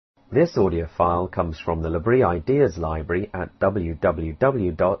This audio file comes from the L'Abri Ideas Library at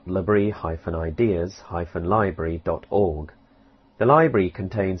www.labri-ideas-library.org. The library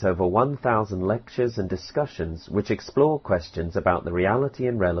contains over 1,000 lectures and discussions which explore questions about the reality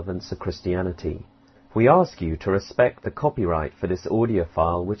and relevance of Christianity. We ask you to respect the copyright for this audio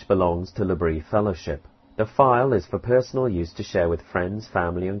file which belongs to L'Abri Fellowship. The file is for personal use to share with friends,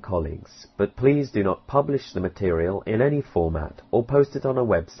 family and colleagues, but please do not publish the material in any format or post it on a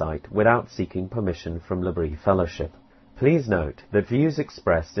website without seeking permission from L'Abri Fellowship. Please note that views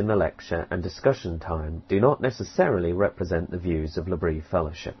expressed in the lecture and discussion time do not necessarily represent the views of L'Abri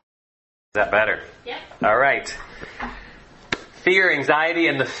Fellowship. Is that better? Yeah. All right. Fear, anxiety,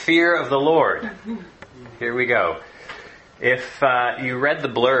 and the fear of the Lord. Here we go. If you read the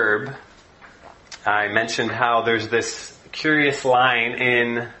blurb, I mentioned how there's this curious line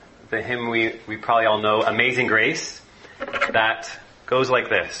in the hymn we probably all know, Amazing Grace, that goes like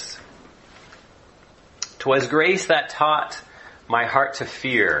this. "'Twas grace that taught my heart to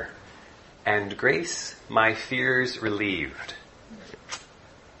fear, and grace my fears relieved."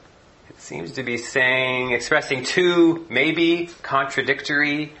 It seems to be expressing two, maybe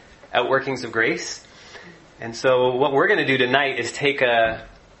contradictory outworkings of grace. And so what we're going to do tonight is take a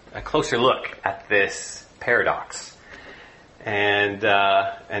closer look at this paradox and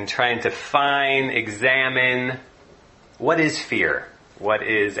trying to examine what is fear, what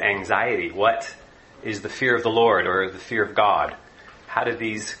is anxiety, what is the fear of the Lord or the fear of God. How do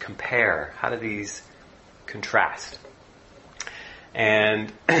these compare? How do these contrast?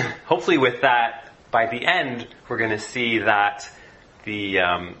 And hopefully with that, by the end, we're going to see that the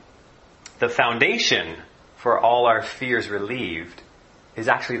foundation for all our fears relieved is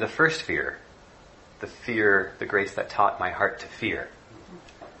actually the first fear. The grace that taught my heart to fear.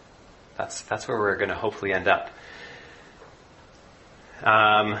 That's where we're going to hopefully end up.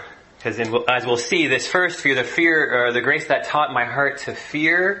 Because as we'll see, this first fear, the grace that taught my heart to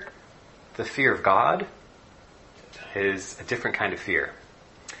fear, the fear of God, is a different kind of fear.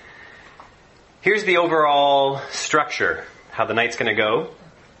 Here's the overall structure, how the night's going to go.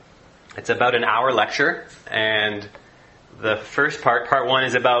 It's about an hour lecture, and the first part one,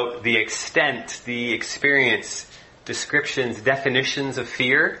 is about the extent, the experience, descriptions, definitions of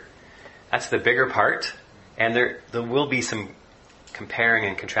fear. That's the bigger part. And there will be some comparing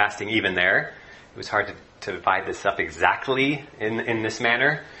and contrasting even there. It was hard to divide this up exactly in this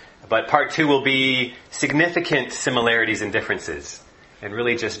manner. But part two will be significant similarities and differences, and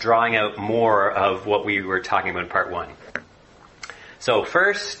really just drawing out more of what we were talking about in part one. So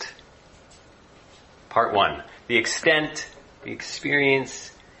first, part one. The extent, the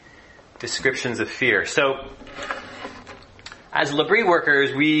experience, descriptions of fear. So, as L'Abri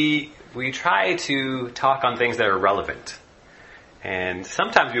workers, we try to talk on things that are relevant. And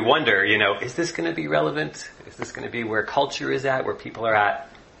sometimes we wonder, is this going to be relevant? Is this going to be where culture is at, where people are at?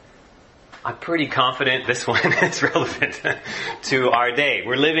 I'm pretty confident this one is relevant to our day.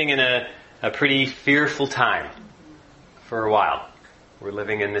 We're living in a pretty fearful time for a while. We're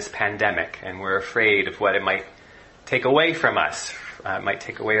living in this pandemic, and we're afraid of what it might take away from us. It might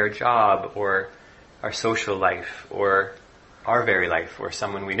take away our job, or our social life, or our very life, or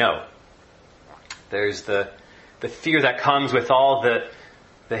someone we know. There's the fear that comes with all the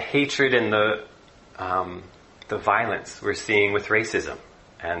hatred and the violence we're seeing with racism,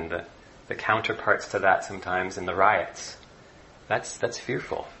 and the counterparts to that sometimes in the riots. That's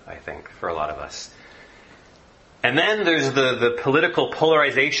fearful, I think, for a lot of us. And then there's the political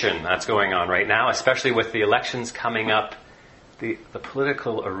polarization that's going on right now, especially with the elections coming up. The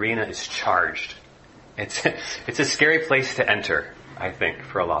political arena is charged. It's a scary place to enter, I think,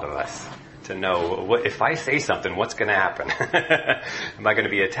 for a lot of us. To know, if I say something, what's going to happen? Am I going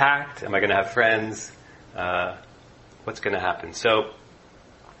to be attacked? Am I going to have friends? What's going to happen? So,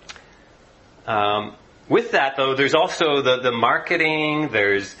 with that, though, there's also the marketing,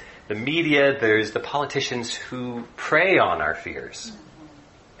 there's the media, there's the politicians who prey on our fears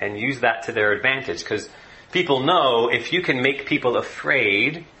and use that to their advantage. Because people know if you can make people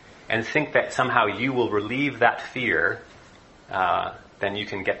afraid and think that somehow you will relieve that fear, then you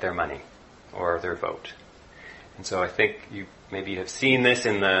can get their money or their vote. And so I think you maybe have seen this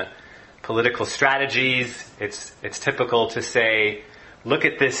in the political strategies. It's typical to say, look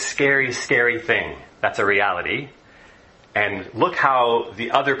at this scary, scary thing. That's a reality. And look how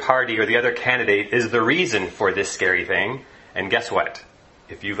the other party or the other candidate is the reason for this scary thing. And guess what?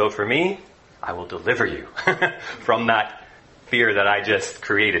 If you vote for me, I will deliver you from that fear that I just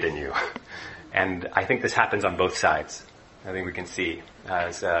created in you. And I think this happens on both sides. I think we can see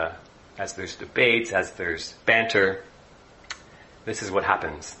as there's debates, as there's banter, This is what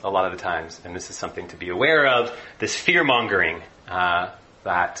happens a lot of the times, and this is something to be aware of, this fear-mongering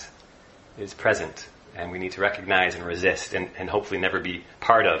that is present, and we need to recognize and resist and hopefully never be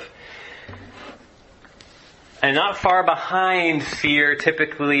part of. And not far behind fear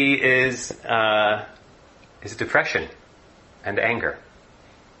typically is depression and anger.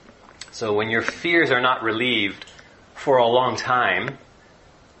 So when your fears are not relieved for a long time,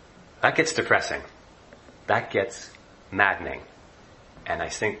 that gets depressing. That gets maddening. And I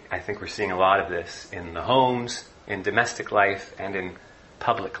think we're seeing a lot of this in the homes, in domestic life, and in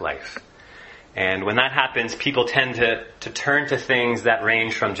public life. And when that happens, people tend to turn to things that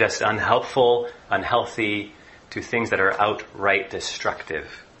range from just unhelpful, unhealthy, to things that are outright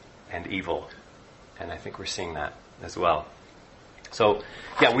destructive and evil. And I think we're seeing that as well. So,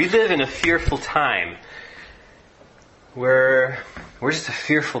 yeah, we live in a fearful time. We're just a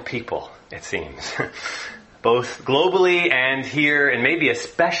fearful people, it seems. Both globally and here, and maybe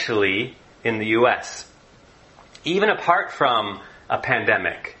especially in the U.S. Even apart from a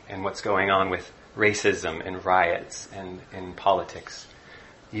pandemic and what's going on with racism and riots and in politics.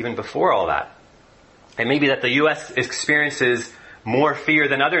 Even before all that. It may be that the U.S. experiences more fear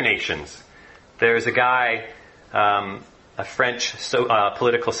than other nations. There's a guy, a French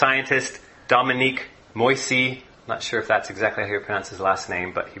political scientist, Dominique Moissy. I'm not sure if that's exactly how you pronounce his last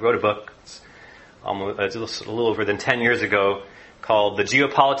name, but he wrote a book a little over than 10 years ago called The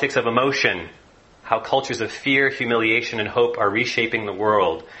Geopolitics of Emotion, How Cultures of Fear, Humiliation, and Hope Are Reshaping the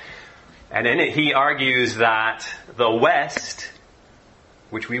World. And in it he argues that the West,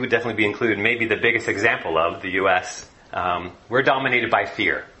 which we would definitely be included, maybe the biggest example of the U.S., we're dominated by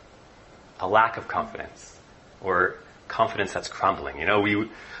fear, a lack of confidence, or confidence that's crumbling. You know,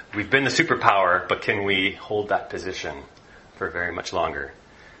 we've been the superpower, but can we hold that position for very much longer?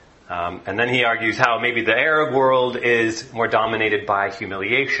 And then he argues how maybe the Arab world is more dominated by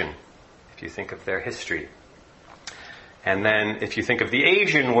humiliation, if you think of their history. And then if you think of the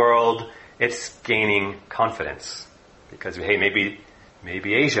Asian world, it's gaining confidence. Because, hey,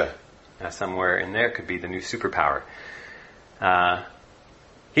 maybe Asia, somewhere in there, could be the new superpower.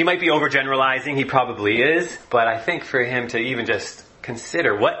 He might be overgeneralizing, he probably is, but I think for him to even just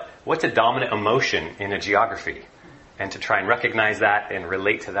consider what's a dominant emotion in a geography, and to try and recognize that and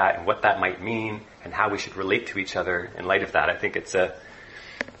relate to that and what that might mean and how we should relate to each other in light of that, I think it's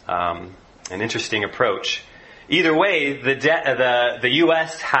an interesting approach. Either way, the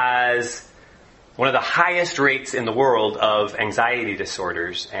U.S. has one of the highest rates in the world of anxiety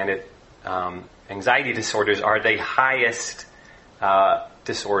disorders, and anxiety disorders are the highest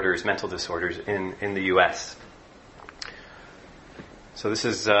mental disorders in the U.S. So this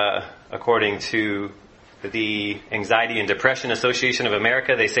is according to the Anxiety and Depression Association of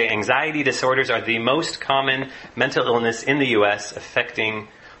America. They say anxiety disorders are the most common mental illness in the U.S., affecting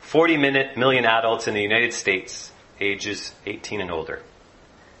 40 million adults in the United States, ages 18 and older,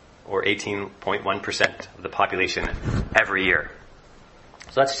 or 18.1% of the population every year.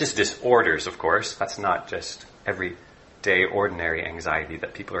 So that's just disorders, of course. That's not just everyday, ordinary anxiety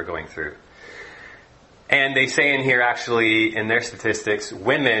that people are going through. And they say in here, actually, in their statistics,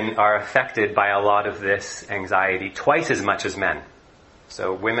 women are affected by a lot of this anxiety twice as much as men.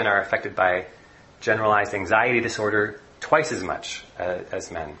 So women are affected by generalized anxiety disorder twice as much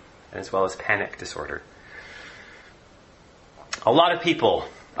as men, as well as panic disorder. A lot of people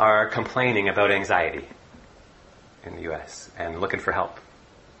are complaining about anxiety in the U.S. and looking for help.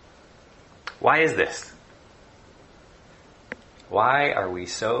 Why is this? Why are we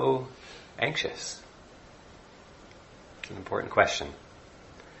so anxious? It's an important question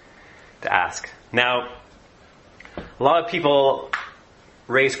to ask. Now, a lot of people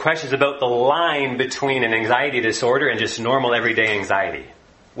raise questions about the line between an anxiety disorder and just normal everyday anxiety.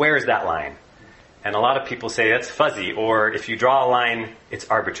 Where is that line? And a lot of people say that's fuzzy, or if you draw a line, it's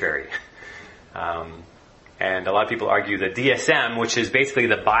arbitrary. And a lot of people argue that DSM, which is basically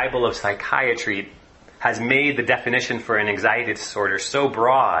the Bible of psychiatry, has made the definition for an anxiety disorder so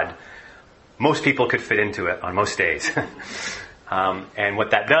broad, most people could fit into it on most days. And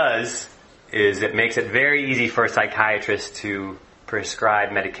what that does is it makes it very easy for a psychiatrist to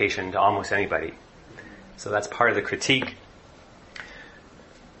prescribe medication to almost anybody. So that's part of the critique.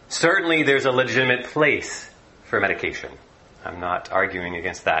 Certainly there's a legitimate place for medication. I'm not arguing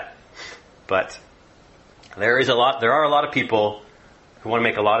against that. But there are a lot of people who want to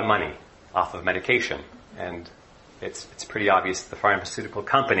make a lot of money off of medication. And it's pretty obvious the pharmaceutical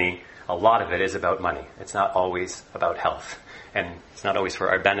company, a lot of it is about money. It's not always about health. And it's not always for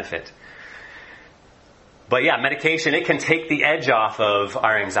our benefit. But yeah, medication, it can take the edge off of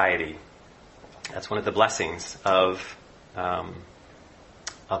our anxiety. That's one of the blessings of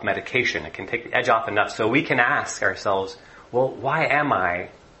of medication. It can take the edge off enough so we can ask ourselves, well, why am I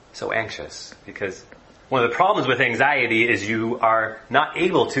so anxious? Because one of the problems with anxiety is you are not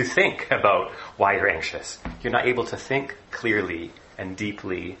able to think about why you're anxious. You're not able to think clearly and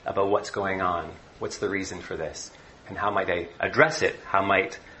deeply about what's going on. What's the reason for this? And how might I address it? How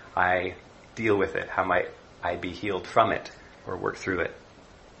might I deal with it? How might I be healed from it or work through it?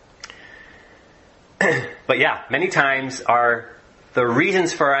 But yeah, many times the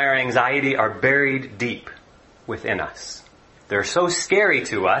reasons for our anxiety are buried deep within us. They're so scary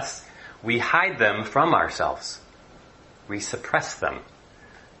to us, we hide them from ourselves. We suppress them.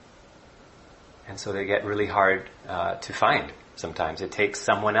 And so they get really hard to find sometimes. It takes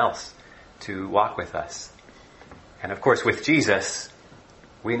someone else to walk with us. And of course, with Jesus,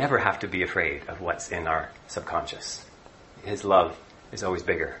 we never have to be afraid of what's in our subconscious. His love is always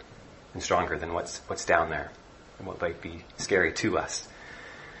bigger and stronger than what's down there and what might be scary to us.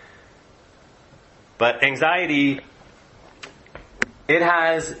 But anxiety, it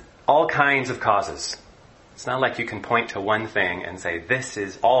has all kinds of causes. It's not like you can point to one thing and say, this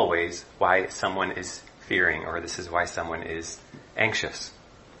is always why someone is fearing, or this is why someone is anxious.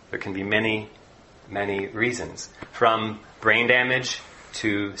 There can be many, many reasons. From brain damage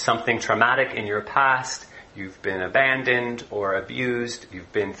to something traumatic in your past. You've been abandoned or abused.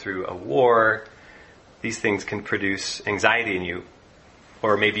 You've been through a war. These things can produce anxiety in you.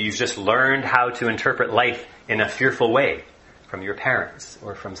 Or maybe you've just learned how to interpret life in a fearful way from your parents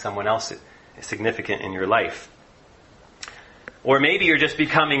or from someone else significant in your life. Or maybe you're just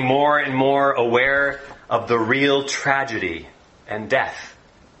becoming more and more aware of the real tragedy and death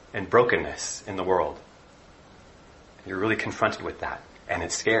and brokenness in the world. You're really confronted with that. And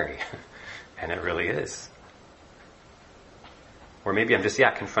it's scary. And it really is. Or maybe I'm just,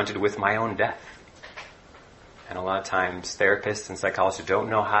 confronted with my own death. And a lot of times therapists and psychologists don't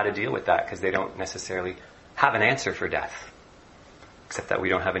know how to deal with that because they don't necessarily have an answer for death. Except that we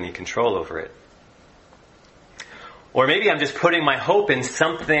don't have any control over it. Or maybe I'm just putting my hope in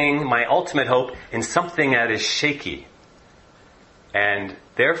something, my ultimate hope, in something that is shaky. And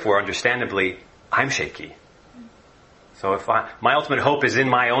therefore, understandably, I'm shaky. So if my ultimate hope is in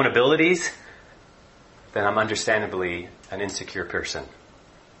my own abilities, then I'm understandably an insecure person.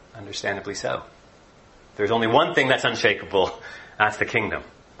 Understandably so. There's only one thing that's unshakable. That's the kingdom.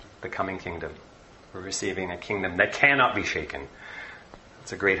 The coming kingdom. We're receiving a kingdom that cannot be shaken.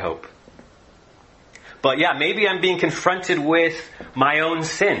 It's a great hope. But maybe I'm being confronted with my own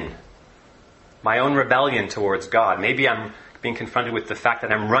sin. My own rebellion towards God. Maybe I'm being confronted with the fact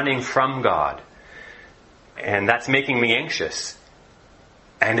that I'm running from God. And that's making me anxious.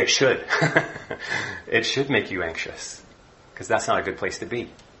 And it should. It should make you anxious. Because that's not a good place to be.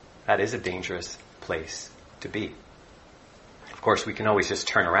 That is a dangerous place to be. Of course, we can always just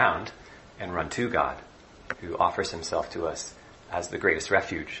turn around and run to God, who offers himself to us as the greatest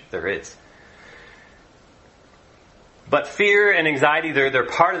refuge there is. But fear and anxiety, they're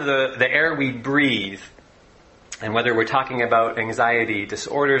part of the air we breathe. And whether we're talking about anxiety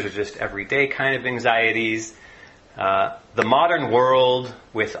disorders or just everyday kind of anxieties, the modern world,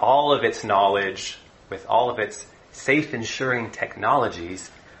 with all of its knowledge, with all of its safe ensuring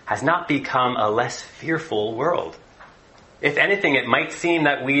technologies, has not become a less fearful world. If anything, it might seem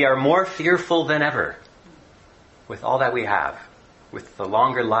that we are more fearful than ever with all that we have, with the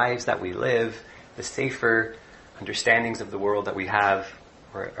longer lives that we live, the safer understandings of the world that we have,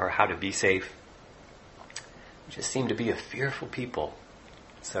 or how to be safe. We just seem to be a fearful people.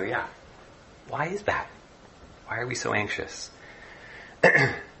 So why is that? Why are we so anxious?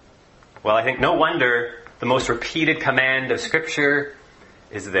 Well, I think no wonder the most repeated command of Scripture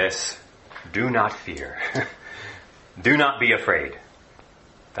is this: do not fear. Do not be afraid.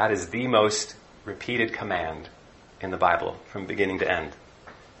 That is the most repeated command in the Bible from beginning to end.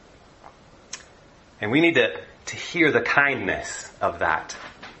 And we need to hear the kindness of that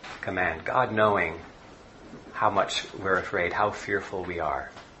command. God knowing how much we're afraid, how fearful we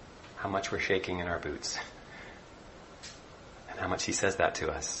are, how much we're shaking in our boots, and how much he says that to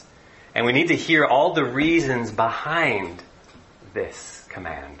us. And we need to hear all the reasons behind this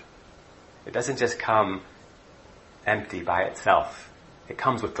command. It doesn't just come empty by itself. It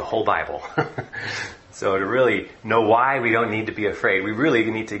comes with the whole Bible. So to really know why we don't need to be afraid, we really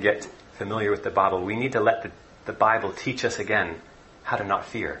need to get familiar with the Bible. We need to let the Bible teach us again how to not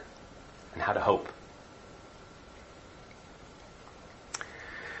fear and how to hope.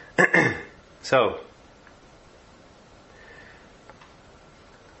 So,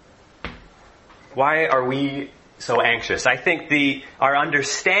 why are we so anxious? I think our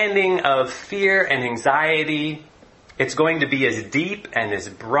understanding of fear and anxiety, it's going to be as deep and as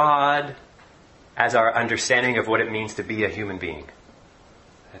broad as our understanding of what it means to be a human being.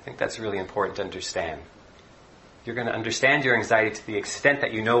 I think that's really important to understand. You're going to understand your anxiety to the extent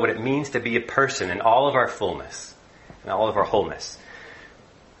that you know what it means to be a person in all of our fullness, and all of our wholeness.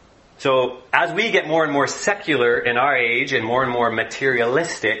 So as we get more and more secular in our age and more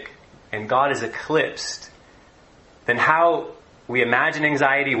materialistic, and God is eclipsed, then how we imagine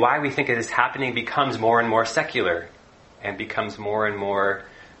anxiety, why we think it is happening, becomes more and more secular and becomes more and more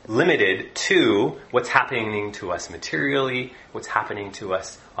limited to what's happening to us materially, what's happening to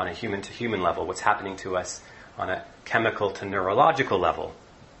us on a human-to-human level, what's happening to us on a chemical to neurological level.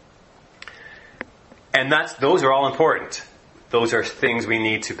 And those are all important. Those are things we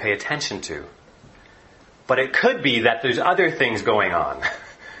need to pay attention to. But it could be that there's other things going on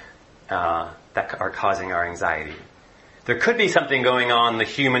that are causing our anxiety. There could be something going on the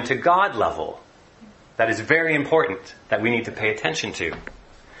human to God level that is very important that we need to pay attention to.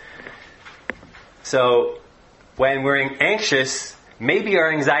 So when we're anxious, maybe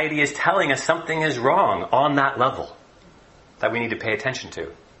our anxiety is telling us something is wrong on that level that we need to pay attention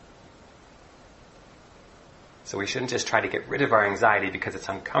to. So we shouldn't just try to get rid of our anxiety because it's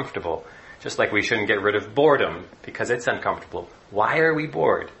uncomfortable, just like we shouldn't get rid of boredom because it's uncomfortable. Why are we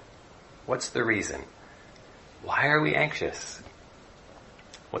bored? What's the reason? Why are we anxious?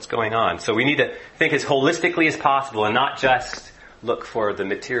 What's going on? So we need to think as holistically as possible and not just look for the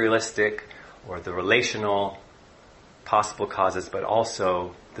materialistic or the relational possible causes, but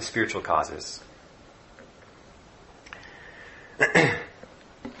also the spiritual causes.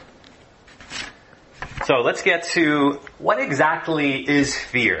 So let's get to what exactly is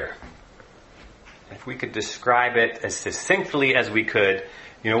fear. If we could describe it as succinctly as we could,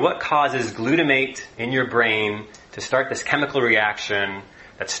 what causes glutamate in your brain to start this chemical reaction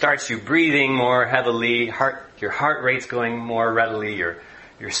that starts you breathing more heavily, your heart rate's going more readily, you're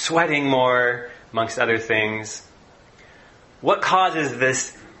sweating more, amongst other things. What causes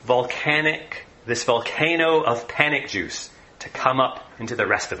this volcano of panic juice to come up into the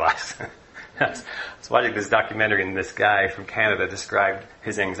rest of us? I was watching this documentary and this guy from Canada described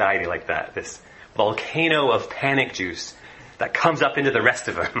his anxiety like that. This volcano of panic juice that comes up into the rest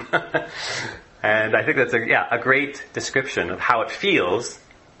of him. And I think that's a great description of how it feels.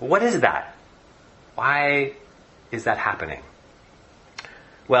 But what is that? Why is that happening?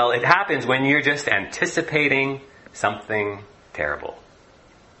 Well, it happens when you're just anticipating something terrible.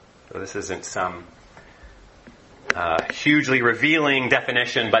 So this isn't some hugely revealing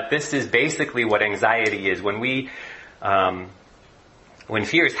definition, but this is basically what anxiety is. When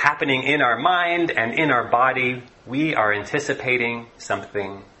fear is happening in our mind and in our body, we are anticipating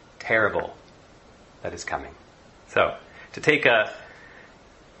something terrible that is coming. So, to take an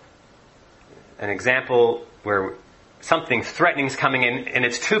example where something threatening is coming in and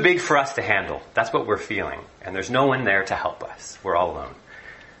it's too big for us to handle. That's what we're feeling. And there's no one there to help us. We're all alone.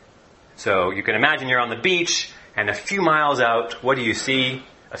 So you can imagine you're on the beach and a few miles out, what do you see?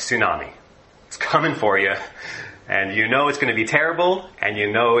 A tsunami. It's coming for you. And you know it's going to be terrible and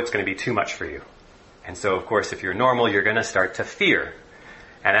you know it's going to be too much for you. And so, of course, if you're normal, you're going to start to fear.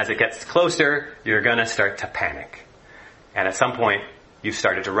 And as it gets closer, you're going to start to panic. And at some point, you've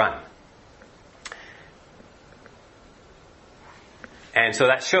started to run. And so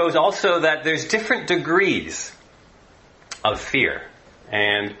that shows also that there's different degrees of fear.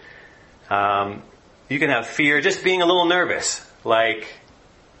 And you can have fear just being a little nervous. Like,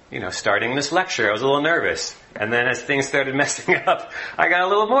 starting this lecture, I was a little nervous. And then as things started messing up, I got a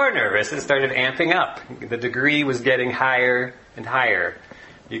little more nervous and started amping up. The degree was getting higher and higher.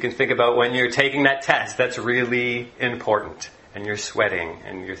 You can think about when you're taking that test, that's really important. And you're sweating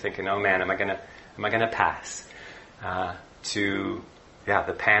and you're thinking, oh man, am I gonna pass? To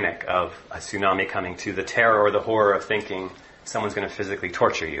the panic of a tsunami coming, to the terror or the horror of thinking someone's going to physically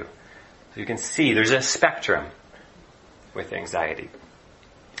torture you. So you can see there's a spectrum with anxiety.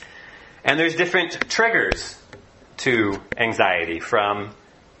 And there's different triggers to anxiety, from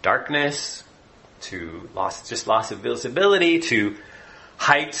darkness to loss of visibility to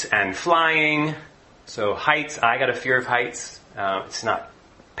heights and flying. So heights, I got a fear of heights. It's not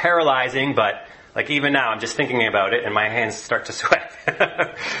paralyzing, but like even now, I'm just thinking about it and my hands start to sweat.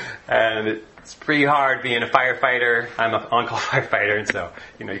 And it's pretty hard being a firefighter. I'm an on-call firefighter, and so,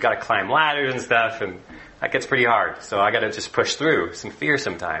 you got to climb ladders and stuff, and that gets pretty hard. So I got to just push through some fear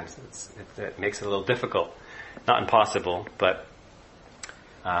sometimes. It makes it a little difficult. Not impossible, but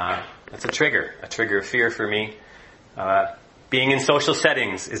it's a trigger of fear for me. Being in social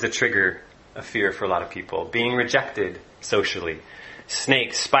settings is a trigger of fear for a lot of people. Being rejected socially.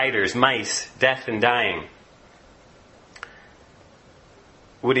 Snakes, spiders, mice, death and dying.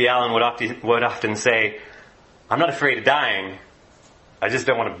 Woody Allen would often say, "I'm not afraid of dying. I just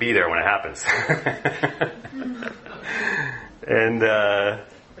don't want to be there when it happens."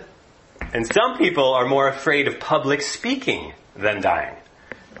 And some people are more afraid of public speaking than dying.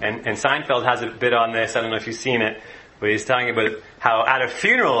 And Seinfeld has a bit on this. I don't know if you've seen it, but he's talking about how at a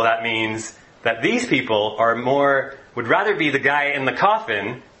funeral that means that these people would rather be the guy in the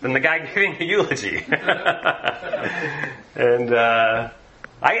coffin than the guy giving the eulogy. And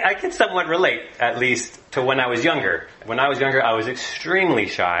I can somewhat relate, at least, to when I was younger. When I was younger, I was extremely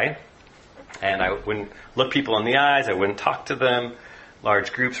shy, and I wouldn't look people in the eyes, I wouldn't talk to them.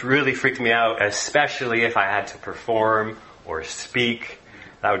 Large groups really freaked me out, especially if I had to perform or speak.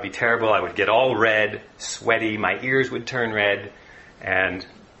 That would be terrible. I would get all red, sweaty, my ears would turn red, and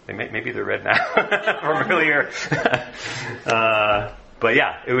maybe they're red now from earlier. But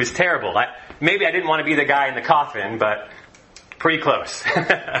yeah, it was terrible. Maybe I didn't want to be the guy in the coffin, but pretty close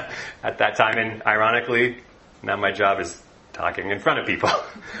at that time. And ironically, now my job is talking in front of people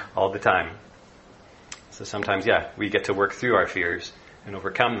all the time. So sometimes, we get to work through our fears and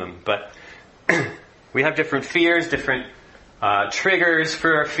overcome them. But we have different fears, different triggers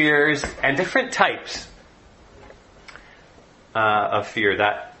for our fears, and different types of fear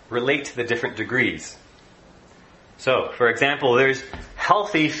that relate to the different degrees. So, for example, there's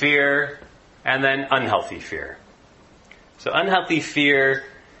healthy fear and then unhealthy fear. So unhealthy fear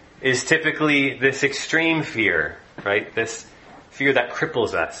is typically this extreme fear, right? This fear that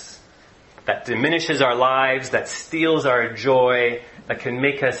cripples us, that diminishes our lives, that steals our joy, that can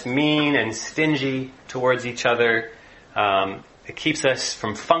make us mean and stingy towards each other. It keeps us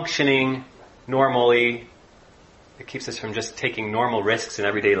from functioning normally. It keeps us from just taking normal risks in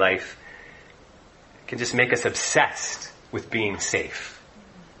everyday life. It can just make us obsessed with being safe.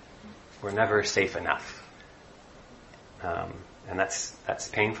 We're never safe enough. And that's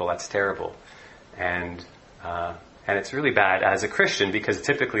painful, that's terrible. And it's really bad as a Christian, because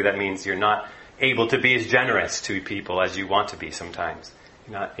typically that means you're not able to be as generous to people as you want to be sometimes.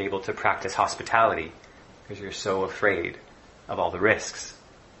 You're not able to practice hospitality because you're so afraid of all the risks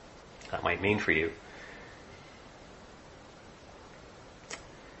that might mean for you.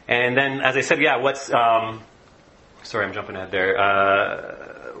 And then, as I said, sorry, I'm jumping ahead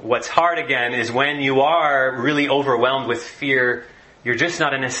there. What's hard again is when you are really overwhelmed with fear, you're just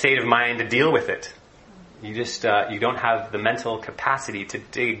not in a state of mind to deal with it. You just, you don't have the mental capacity to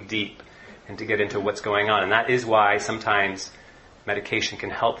dig deep and to get into what's going on. And that is why sometimes medication can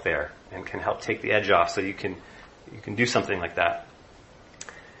help there and can help take the edge off, so you can do something like that.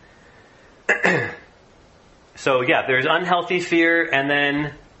 So there's unhealthy fear, and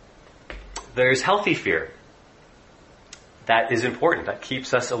then there's healthy fear. That is important. That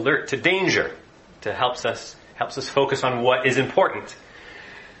keeps us alert to danger. To helps us focus on what is important.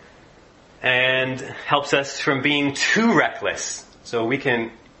 And helps us from being too reckless. So we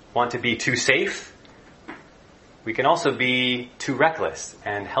can want to be too safe. We can also be too reckless.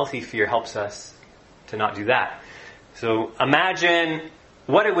 And healthy fear helps us to not do that. So imagine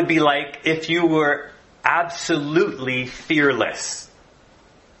what it would be like if you were absolutely fearless.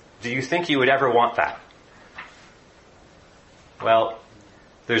 Do you think you would ever want that? Well,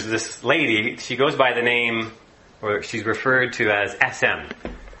 there's this lady, she goes by the name, or she's referred to as SM.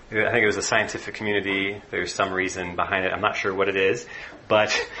 I think it was a scientific community. There's some reason behind it. I'm not sure what it is.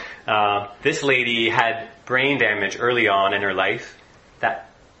 But this lady had brain damage early on in her life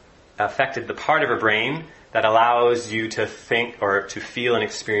that affected the part of her brain that allows you to think or to feel and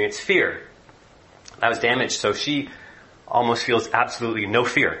experience fear. That was damaged, so she almost feels absolutely no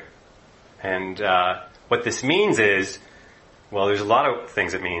fear. And what this means is, well, there's a lot of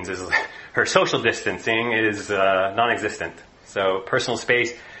things it means. Is her social distancing is non-existent. So personal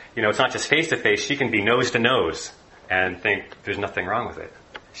space, it's not just face-to-face. She can be nose-to-nose and think there's nothing wrong with it.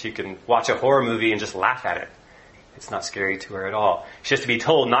 She can watch a horror movie and just laugh at it. It's not scary to her at all. She has to be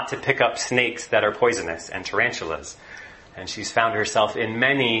told not to pick up snakes that are poisonous and tarantulas. And she's found herself in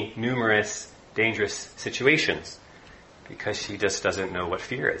many numerous dangerous situations because she just doesn't know what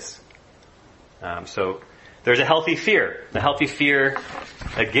fear is. So there's a healthy fear. The healthy fear,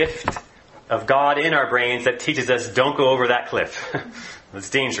 a gift of God in our brains that teaches us, don't go over that cliff. It's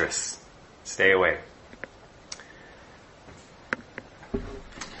dangerous. Stay away.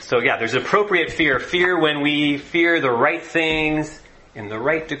 So there's appropriate fear. Fear when we fear the right things in the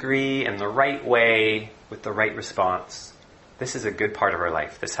right degree, in the right way, with the right response. This is a good part of our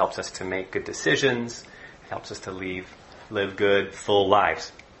life. This helps us to make good decisions. It helps us to live good, full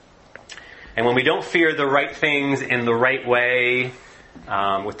lives. And when we don't fear the right things in the right way,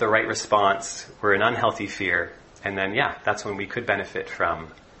 with the right response, we're in unhealthy fear. And then, that's when we could benefit from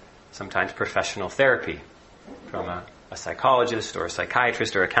sometimes professional therapy from a psychologist or a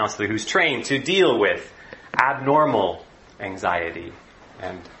psychiatrist or a counselor who's trained to deal with abnormal anxiety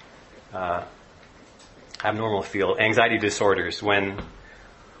and abnormal anxiety disorders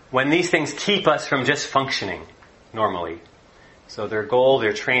when these things keep us from just functioning normally. So their goal,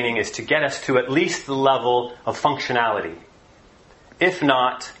 their training is to get us to at least the level of functionality, if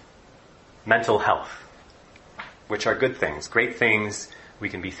not mental health, which are good things, great things we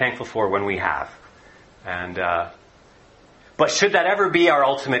can be thankful for when we have. And but should that ever be our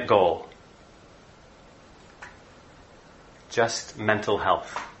ultimate goal? Just mental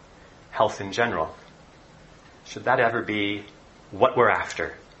health in general. Should that ever be what we're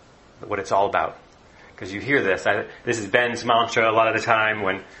after, what it's all about? Because you hear this. This is Ben's mantra a lot of the time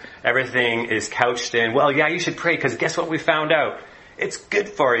when everything is couched in, well, you should pray because guess what we found out? It's good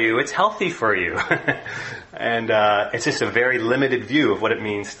for you. It's healthy for you. And it's just a very limited view of what it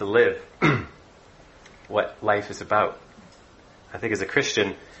means to live, what life is about. I think as a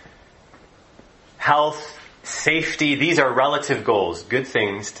Christian, health, safety, these are relative goals, good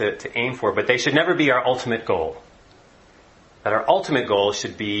things to aim for, but they should never be our ultimate goal. That our ultimate goal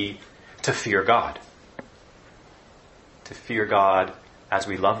should be to fear God. To fear God as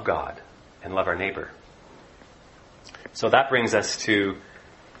we love God and love our neighbor. So that brings us to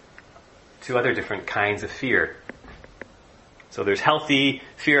two other different kinds of fear. So there's healthy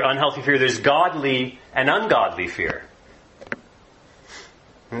fear, unhealthy fear. There's godly and ungodly fear.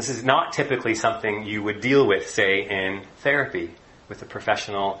 And this is not typically something you would deal with, say, in therapy with a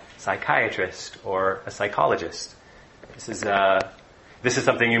professional psychiatrist or a psychologist. This is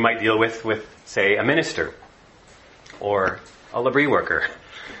something you might deal with, say, a minister or a L'Abri worker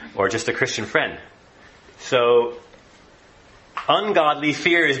or just a Christian friend. So ungodly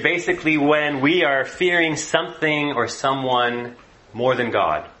fear is basically when we are fearing something or someone more than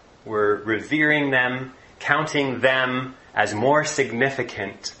God. We're revering them, counting them as more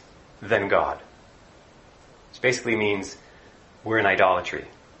significant than God. Which basically means we're in idolatry.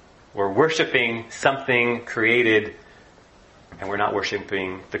 We're worshiping something created and we're not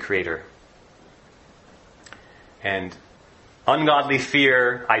worshiping the Creator. And ungodly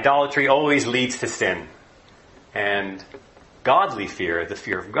fear, idolatry, always leads to sin. And godly fear, the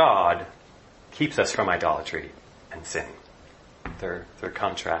fear of God, keeps us from idolatry and sin. They're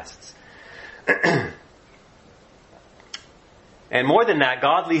contrasts. And more than that,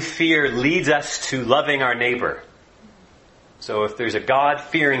 godly fear leads us to loving our neighbor. So if there's a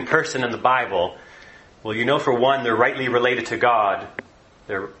God-fearing person in the Bible, well, you know for one, they're rightly related to God.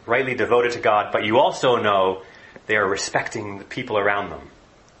 They're rightly devoted to God, but you also know they are respecting the people around them.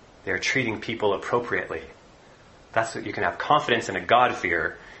 They are treating people appropriately. That's what you can have confidence in a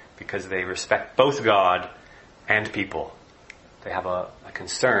God-fear because they respect both God and people. They have a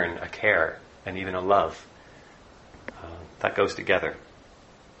concern, a care, and even a love. That goes together.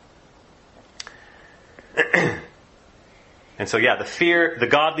 And so, the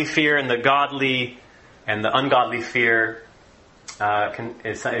godly fear and the ungodly fear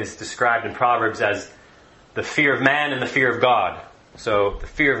is described in Proverbs as the fear of man and the fear of God. So the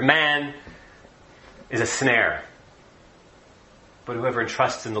fear of man is a snare. But whoever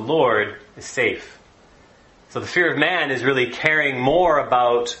entrusts in the Lord is safe. So the fear of man is really caring more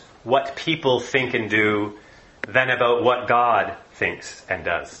about what people think and do than about what God thinks and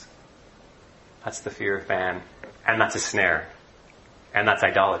does. That's the fear of man, and that's a snare, and that's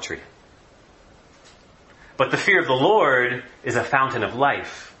idolatry. But the fear of the Lord is a fountain of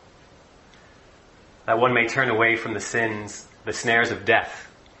life, that one may turn away from the sins, the snares of death.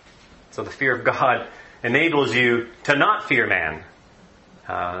 So the fear of God enables you to not fear man.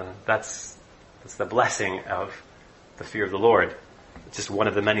 That's the blessing of the fear of the Lord. It's just one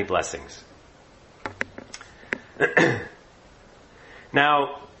of the many blessings.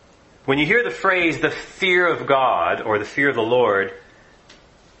 Now, when you hear the phrase, the fear of God, or the fear of the Lord,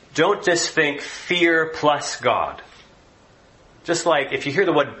 don't just think fear plus God. Just like if you hear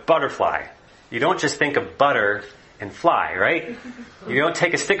the word butterfly, you don't just think of butter and fly, right? You don't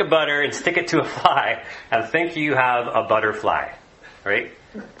take a stick of butter and stick it to a fly and think you have a butterfly, right?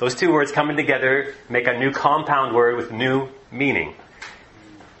 Those two words coming together make a new compound word with new meaning.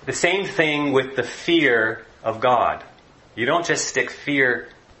 The same thing with the fear of God. You don't just stick fear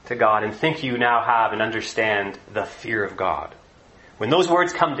to God and think you now have and understand the fear of God. When those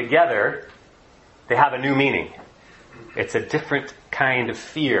words come together, they have a new meaning. It's a different kind of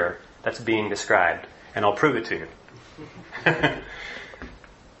fear that's being described. And I'll prove it to you.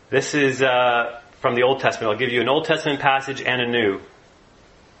 This is from the Old Testament. I'll give you an Old Testament passage and a New.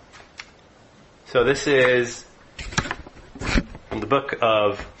 So this is book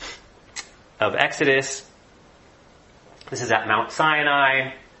of Exodus. This is at Mount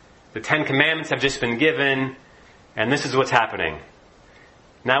Sinai. The 10 Commandments have just been given, and this is what's happening.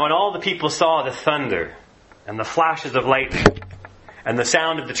 Now when all the people saw the thunder, and the flashes of lightning, and the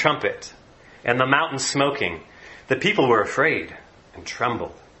sound of the trumpet, and the mountain smoking, the people were afraid and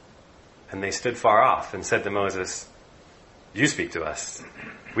trembled. And they stood far off and said to Moses, "You speak to us.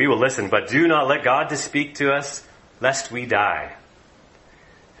 We will listen, but do not let God to speak to us, lest we die."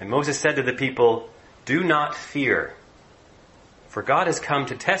 And Moses said to the people, "Do not fear, for God has come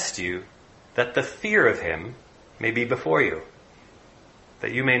to test you, that the fear of him may be before you, that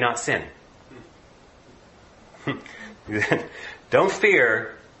you may not sin." Don't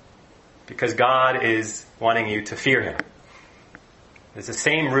fear, because God is wanting you to fear him. It's the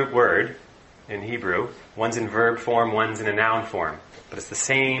same root word in Hebrew. One's in verb form, one's in a noun form. But it's the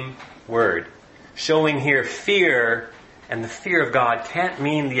same word. Showing here fear and the fear of God can't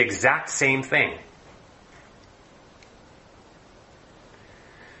mean the exact same thing.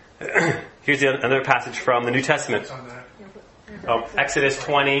 Here's another passage from the New Testament. Exodus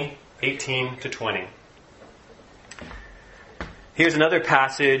 20, 18 to 20. Here's another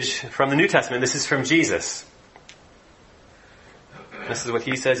passage from the New Testament. This is from Jesus. This is what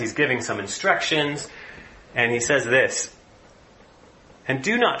he says. He's giving some instructions. And he says this: "And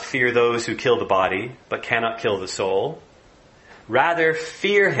do not fear those who kill the body, but cannot kill the soul. Rather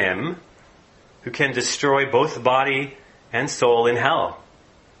fear him who can destroy both body and soul in hell.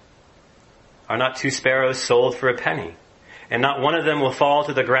 Are not 2 sparrows sold for a penny? And not one of them will fall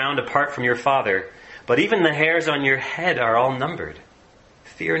to the ground apart from your Father. But even the hairs on your head are all numbered.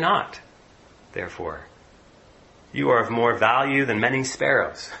 Fear not, therefore. You are of more value than many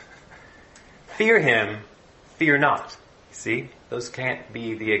sparrows. Fear him, fear not." See, those can't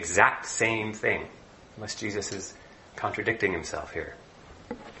be the exact same thing, unless Jesus is contradicting himself here.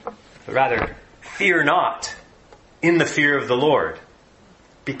 But rather, fear not in the fear of the Lord,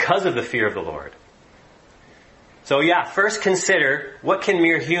 because of the fear of the Lord. So first consider, what can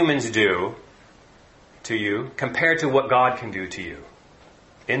mere humans do to you compared to what God can do to you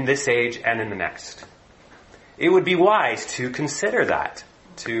in this age and in the next? It would be wise to consider that,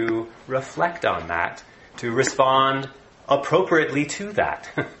 to reflect on that, to respond appropriately to that,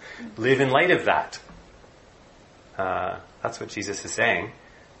 live in light of that. That's what Jesus is saying,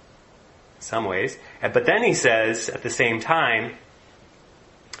 in some ways. But then he says, at the same time,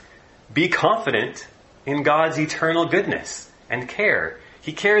 be confident in God's eternal goodness and care.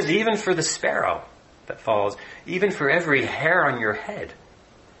 He cares even for the sparrow that falls, even for every hair on your head.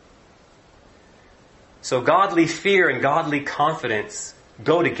 So godly fear and godly confidence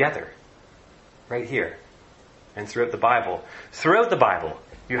go together right here and throughout the Bible. Throughout the Bible,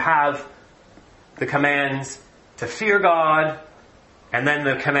 you have the commands to fear God and then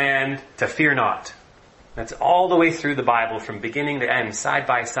the command to fear not. That's all the way through the Bible from beginning to end, side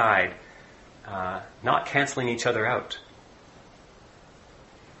by side, not canceling each other out.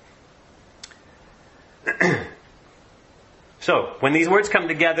 So, when these words come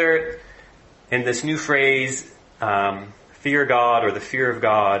together in this new phrase, fear God or the fear of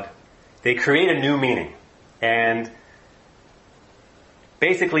God, they create a new meaning. And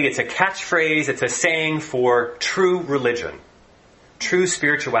basically it's a catchphrase, it's a saying for true religion, true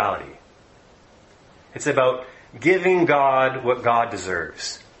spirituality. It's about giving God what God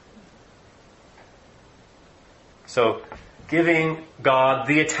deserves. So, giving God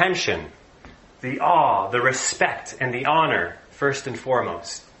the attention, the awe, the respect, and the honor, first and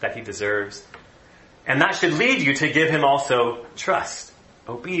foremost, that he deserves. And that should lead you to give him also trust,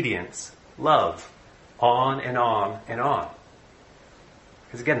 obedience, love, on and on and on.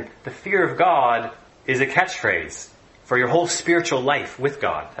 Because again, the fear of God is a catchphrase for your whole spiritual life with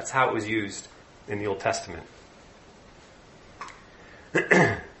God. That's how it was used in the Old Testament.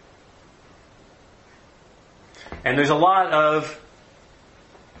 And there's a lot of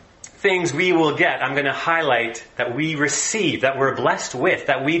things we will get, I'm going to highlight, that we receive, that we're blessed with,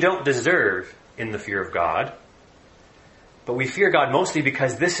 that we don't deserve in the fear of God. But we fear God mostly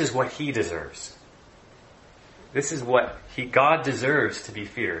because this is what he deserves. This is what God deserves to be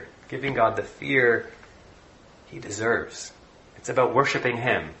feared. Giving God the fear he deserves. It's about worshiping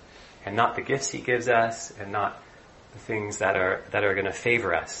him and not the gifts he gives us and not the things that are going to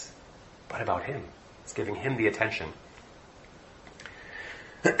favor us, but about him. It's giving him the attention.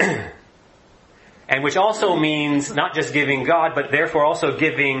 And which also means not just giving God, but therefore also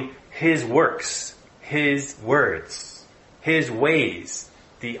giving his works, his words, his ways,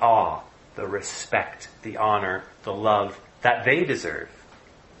 the awe, the respect, the honor, the love that they deserve.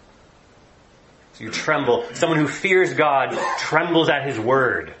 So you tremble. Someone who fears God trembles at his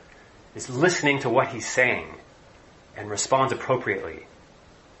word, is listening to what he's saying, and responds appropriately.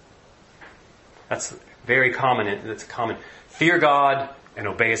 That's very common. That's common. Fear God and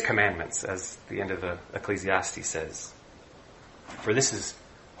obey his commandments, as the end of Ecclesiastes says. For this is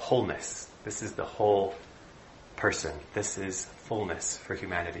wholeness. This is the whole person. This is fullness for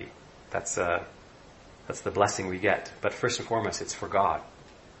humanity. That's the blessing we get. But first and foremost, it's for God.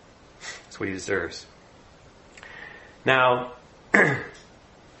 It's what he deserves. Now,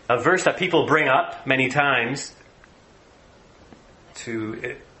 a verse that people bring up many times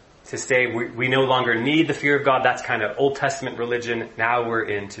to say we no longer need the fear of God, that's kind of Old Testament religion. Now we're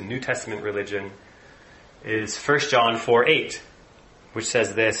into New Testament religion, is 1 John 4:8, which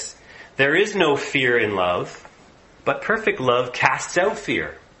says this: "There is no fear in love, but perfect love casts out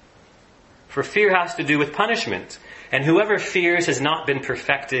fear. For fear has to do with punishment, and whoever fears has not been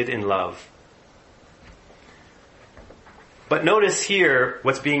perfected in love." But notice here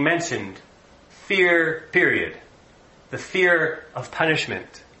what's being mentioned. Fear, period. The fear of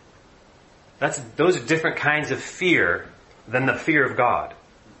punishment. Those are different kinds of fear than the fear of God.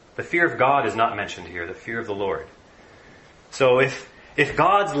 The fear of God is not mentioned here, the fear of the Lord. So if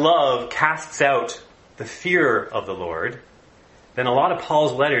God's love casts out the fear of the Lord, then a lot of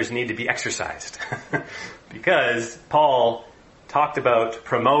Paul's letters need to be exercised. Because Paul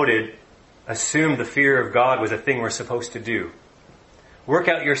assumed the fear of God was a thing we're supposed to do. Work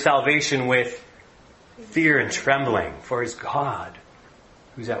out your salvation with fear and trembling, for it's God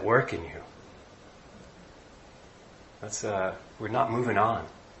who's at work in you. We're not moving on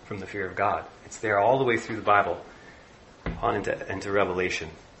from the fear of God. It's there all the way through the Bible, on into Revelation.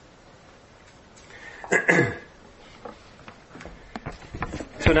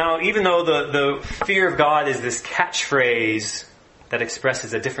 So now, even though the fear of God is this catchphrase that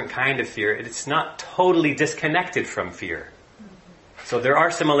expresses a different kind of fear, it's not totally disconnected from fear. So there are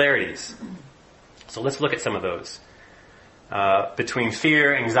similarities. So let's look at some of those. Between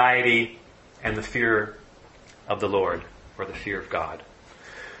fear, anxiety, and the fear of the Lord, or the fear of God.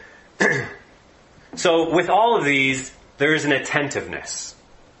 So with all of these, there is an attentiveness.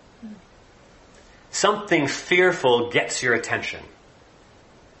 Something fearful gets your attention.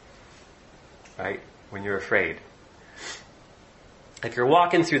 Right? When you're afraid. Like you're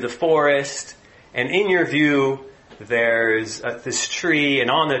walking through the forest, and in your view, there's this tree, and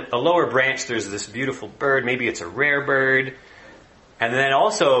on the lower branch, there's this beautiful bird. Maybe it's a rare bird. And then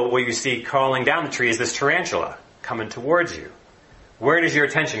also, what you see crawling down the tree is this tarantula coming towards you. Where does your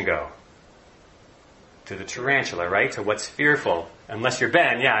attention go? To the tarantula, right? To what's fearful. Unless you're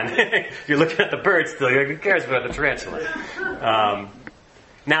Ben, yeah. And you're looking at the bird still. Who cares about the tarantula?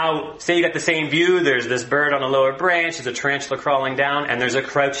 Now, say you got the same view. There's this bird on a lower branch. There's a tarantula crawling down. And there's a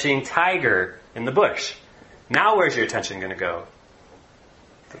crouching tiger in the bush. Now where's your attention going to go?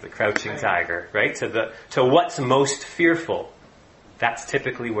 To the crouching tiger, right? To what's most fearful. That's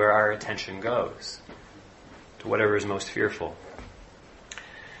typically where our attention goes. To whatever is most fearful.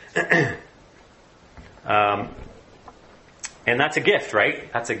 And that's a gift,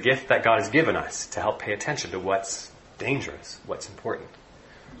 right? That's a gift that God has given us to help pay attention to what's dangerous, what's important.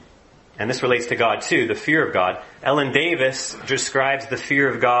 And this relates to God too, the fear of God. Ellen Davis describes the fear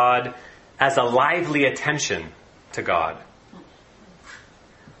of God as a lively attention to God.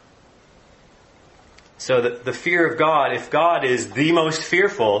 So the fear of God, if God is the most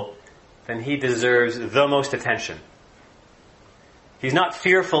fearful, then he deserves the most attention. He's not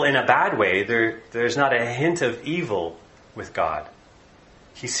fearful in a bad way. There's not a hint of evil with God.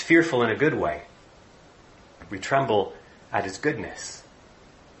 He's fearful in a good way. We tremble at his goodness.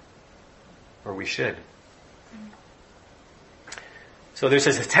 Or we should. So there's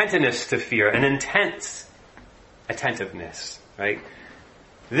this attentiveness to fear, an intense attentiveness, right?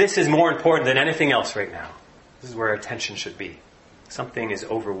 This is more important than anything else right now. This is where our attention should be. Something is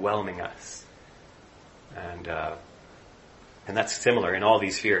overwhelming us. And that's similar in all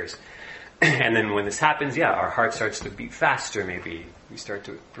these fears. And then when this happens, our heart starts to beat faster maybe. We start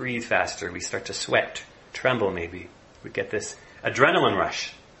to breathe faster. We start to sweat, tremble maybe. We get this adrenaline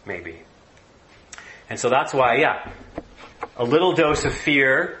rush maybe. And so that's why, a little dose of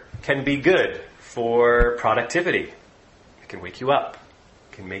fear can be good for productivity. It can wake you up.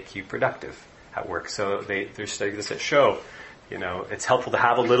 It can make you productive at work. So there's studies that show, it's helpful to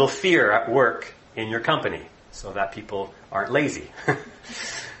have a little fear at work in your company so that people aren't lazy.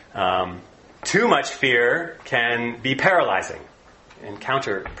 Too much fear can be paralyzing and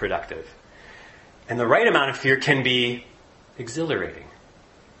counterproductive. And the right amount of fear can be exhilarating.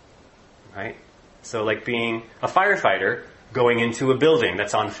 Right? So like being a firefighter going into a building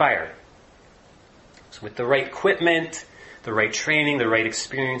that's on fire. So with the right equipment, the right training, the right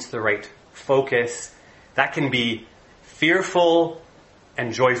experience, the right focus, that can be fearful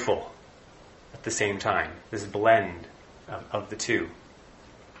and joyful at the same time. This blend of the two.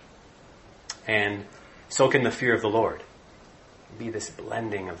 And so can the fear of the Lord. Be this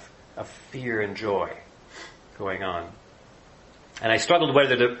blending of fear and joy going on. And I struggled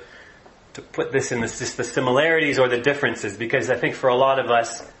whether to put this in just the similarities or the differences, because I think for a lot of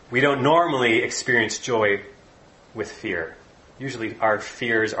us, we don't normally experience joy with fear. Usually our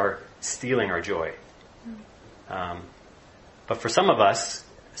fears are stealing our joy. But for some of us,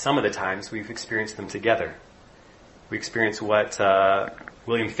 some of the times, we've experienced them together. We experience what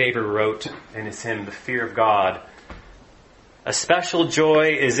William Faber wrote in his hymn, The Fear of God. A special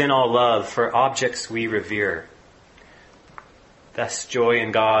joy is in all love for objects we revere. Thus joy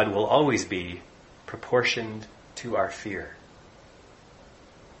in God will always be proportioned to our fear.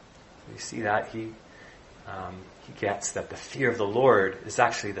 You see that? He gets that the fear of the Lord is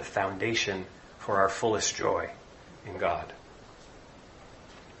actually the foundation for our fullest joy in God.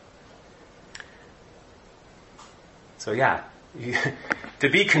 So to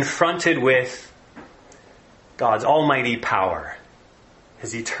be confronted with God's almighty power,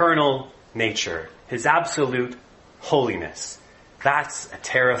 His eternal nature, His absolute holiness, that's a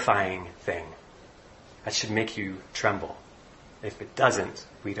terrifying thing. That should make you tremble. If it doesn't,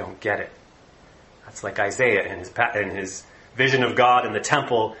 we don't get it. That's like Isaiah in his vision of God in the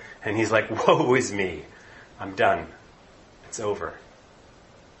temple, and he's like, woe is me. I'm done. It's over.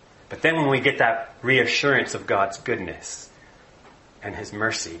 But then when we get that reassurance of God's goodness and His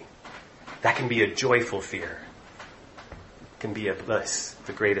mercy, that can be a joyful fear. It can be a bliss,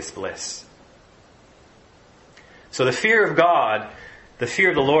 the greatest bliss. So the fear of God, the fear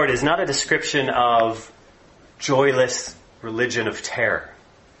of the Lord, is not a description of joyless religion of terror.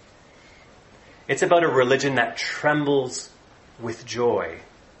 It's about a religion that trembles with joy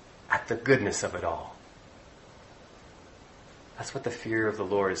at the goodness of it all. That's what the fear of the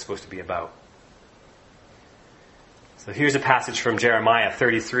Lord is supposed to be about. So here's a passage from Jeremiah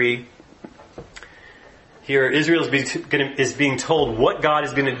 33. Here Israel is being told what God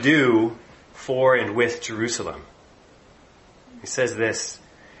is going to do for and with Jerusalem. He says this,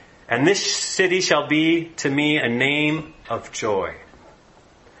 "And this city shall be to me a name of joy,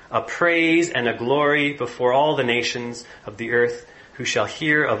 a praise and a glory before all the nations of the earth, who shall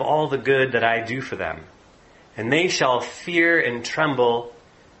hear of all the good that I do for them. And they shall fear and tremble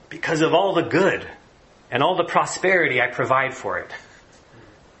because of all the good and all the prosperity I provide for it."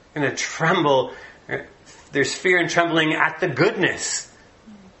 And to tremble, there's fear and trembling at the goodness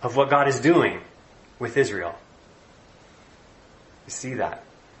of what God is doing with Israel. You see that?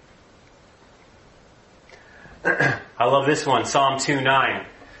 I love this one, Psalm 2:9.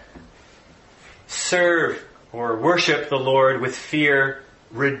 Serve or worship the Lord with fear,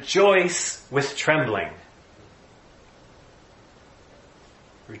 rejoice with trembling.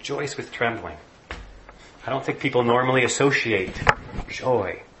 Rejoice with trembling. I don't think people normally associate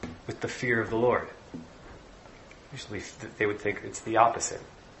joy with the fear of the Lord. Usually they would think it's the opposite.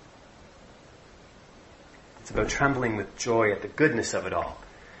 It's about trembling with joy at the goodness of it all.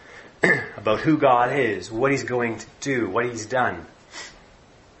 About who God is, what He's going to do, what He's done.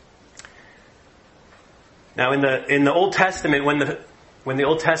 Now in the Old Testament, when the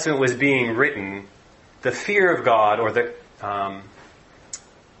Old Testament was being written, the fear of God, or the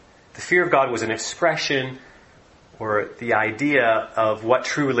fear of God was an expression or the idea of what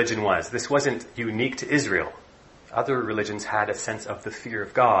true religion was. This wasn't unique to Israel. Other religions had a sense of the fear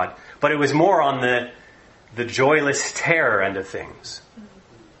of God, but it was more on the joyless terror end of things.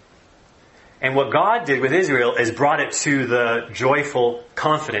 And what God did with Israel is brought it to the joyful,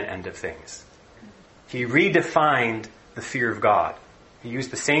 confident end of things. He redefined the fear of God. He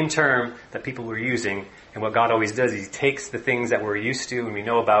used the same term that people were using, and what God always does, He takes the things that we're used to and we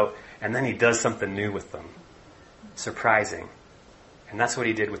know about, and then He does something new with them. Surprising. And that's what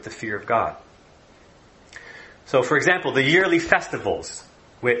He did with the fear of God. So, for example, the yearly festivals,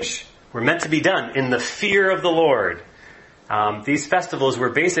 which were meant to be done in the fear of the Lord. These festivals were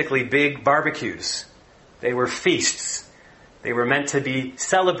basically big barbecues. They were feasts. They were meant to be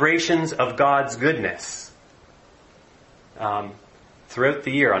celebrations of God's goodness throughout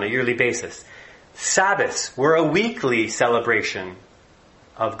the year on a yearly basis. Sabbaths were a weekly celebration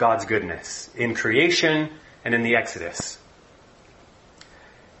of God's goodness in creation and in the Exodus.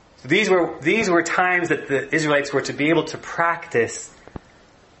 So these were times that the Israelites were to be able to practice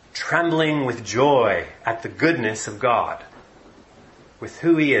trembling with joy at the goodness of God, with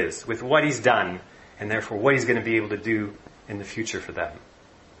who He is, with what He's done, and therefore what He's going to be able to do in the future for them.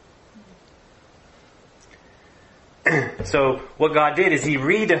 So what God did is He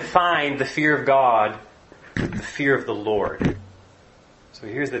redefined the fear of God with the fear of the Lord. So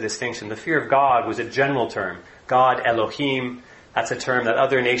here's the distinction. The fear of God was a general term. God, Elohim, that's a term that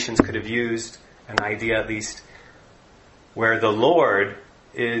other nations could have used, an idea at least. Where the Lord,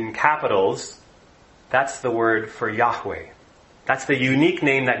 in capitals, that's the word for Yahweh. That's the unique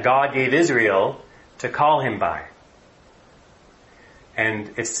name that God gave Israel to call Him by.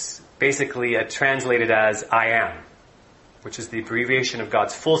 And it's basically translated as I am, which is the abbreviation of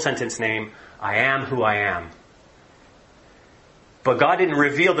God's full sentence name, I am who I am. But God didn't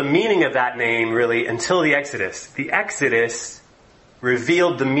reveal the meaning of that name really until the Exodus. The Exodus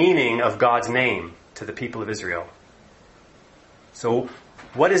revealed the meaning of God's name to the people of Israel. So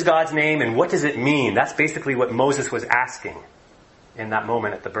what is God's name and what does it mean? That's basically what Moses was asking in that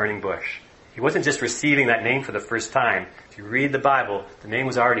moment at the burning bush. He wasn't just receiving that name for the first time. If you read the Bible, the name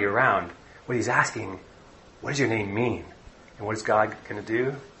was already around. What he's asking, what does your name mean? And what is God going to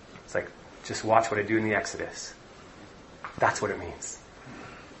do? It's like, just watch what I do in the Exodus. That's what it means.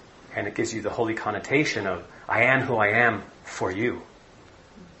 And it gives you the holy connotation of, I am who I am for you.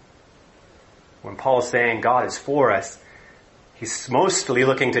 When Paul's saying God is for us, he's mostly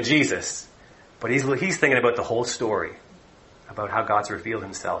looking to Jesus. But he's thinking about the whole story. About how God's revealed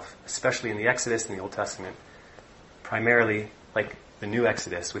Himself. Especially in the Exodus and the Old Testament. Primarily like the new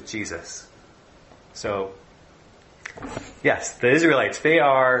Exodus with Jesus. So, yes, the Israelites, they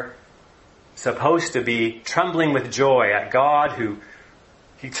are supposed to be trembling with joy at God who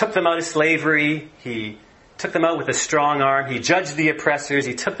He took them out of slavery. He took them out with a strong arm. He judged the oppressors.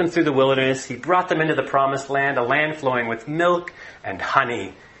 He took them through the wilderness. He brought them into the promised land, a land flowing with milk and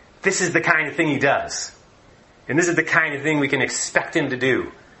honey. This is the kind of thing He does. And this is the kind of thing we can expect Him to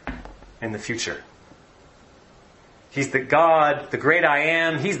do in the future. He's the God, the great I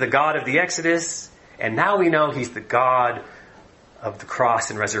am. He's the God of the Exodus. And now we know He's the God of the cross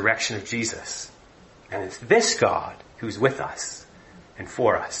and resurrection of Jesus. And it's this God who's with us and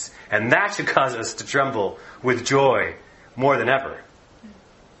for us. And that should cause us to tremble with joy more than ever.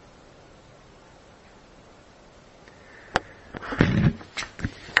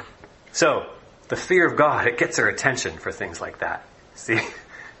 So, the fear of God, it gets our attention for things like that. See,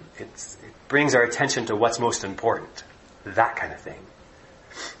 it brings our attention to what's most important. That kind of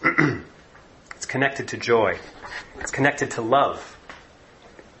thing. It's connected to joy. It's connected to love.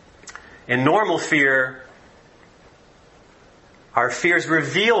 In normal fear, our fears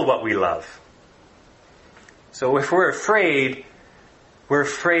reveal what we love. So if we're afraid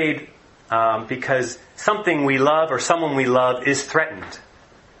because something we love or someone we love is threatened.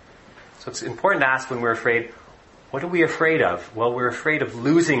 So it's important to ask when we're afraid, what are we afraid of? Well, we're afraid of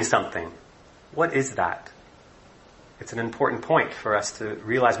losing something. What is that? It's an important point for us to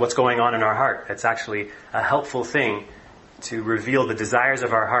realize what's going on in our heart. It's actually a helpful thing to reveal the desires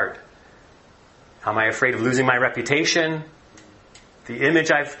of our heart. Am I afraid of losing my reputation? The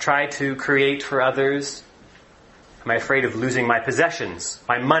image I've tried to create for others? Am I afraid of losing my possessions,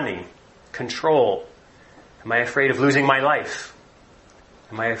 my money, control? Am I afraid of losing my life?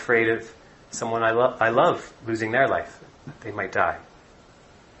 Am I afraid of someone I love losing their life? They might die.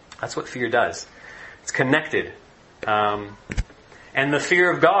 That's what fear does. It's connected. And the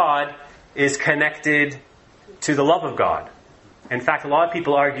fear of God is connected to the love of God. In fact, a lot of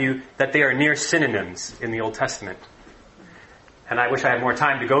people argue that they are near synonyms in the Old Testament. And I wish I had more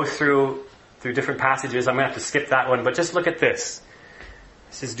time to go through different passages. I'm going to have to skip that one, but just look at this.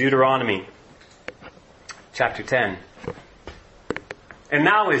 This is Deuteronomy, chapter 10. And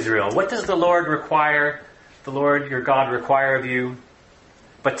now, Israel, what does the Lord your God require of you?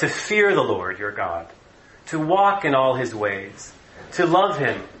 But to fear the Lord your God, to walk in all His ways, to love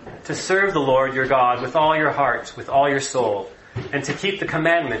Him, to serve the Lord your God with all your heart, with all your soul, and to keep the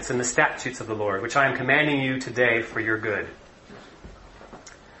commandments and the statutes of the Lord, which I am commanding you today for your good.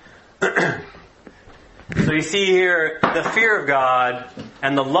 So you see here, the fear of God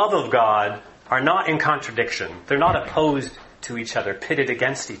and the love of God are not in contradiction. They're not opposed to each other, pitted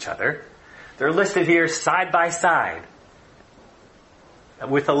against each other. They're listed here side by side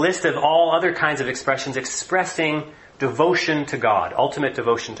with a list of all other kinds of expressions expressing devotion to God, ultimate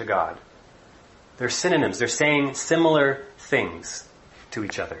devotion to God. They're synonyms. They're saying similar things to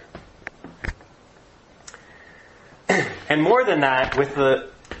each other. And more than that,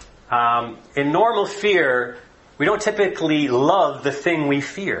 in normal fear, we don't typically love the thing we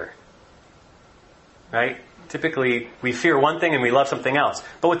fear. Right? Typically, we fear one thing and we love something else.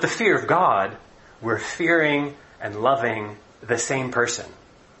 But with the fear of God, we're fearing and loving the same person.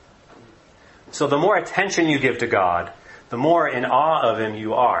 So the more attention you give to God, the more in awe of Him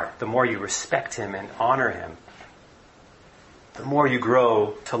you are, the more you respect Him and honor Him. the more you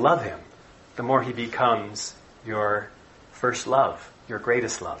grow to love him. The more he becomes your first love, your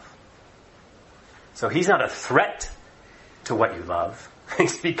greatest love. So he's not a threat to what you love.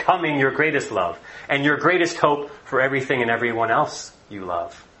 He's becoming your greatest love and your greatest hope for everything and everyone else you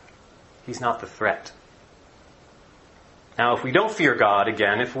love. He's not the threat. Now, if we don't fear God,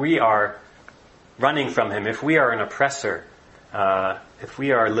 again, if we are running from him, if we are an oppressor, if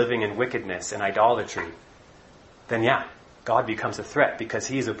we are living in wickedness and idolatry, then yeah, God becomes a threat because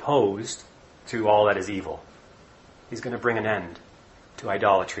he's opposed to all that is evil. He's going to bring an end to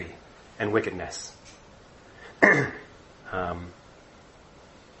idolatry and wickedness.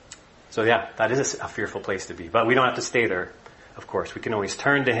 So yeah, that is a fearful place to be. But we don't have to stay there, of course. We can always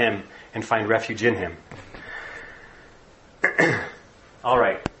turn to him and find refuge in him. All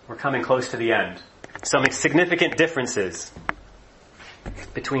right, we're coming close to the end. Some significant differences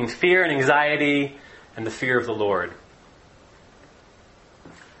between fear and anxiety and the fear of the Lord.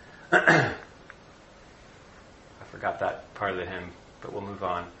 I forgot that part of the hymn, but we'll move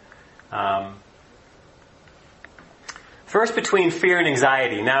on. First, between fear and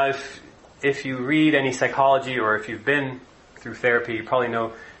anxiety. Now, if you read any psychology or if you've been through therapy, you probably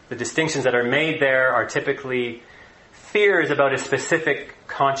know the distinctions that are made there are typically fear is about a specific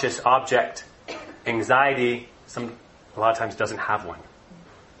conscious object. Anxiety, a lot of times doesn't have one.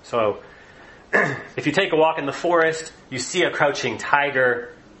 So, if you take a walk in the forest, you see a crouching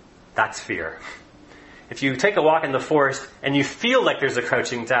tiger, that's fear. If you take a walk in the forest and you feel like there's a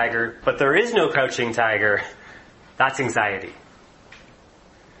crouching tiger, but there is no crouching tiger, that's anxiety.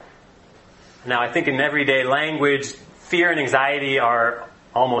 Now, I think in everyday language, fear and anxiety are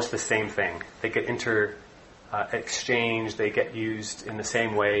almost the same thing. They get exchanged, they get used in the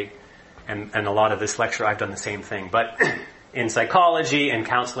same way. And a lot of this lecture, I've done the same thing. But in psychology and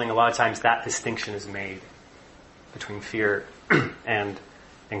counseling, a lot of times that distinction is made between fear and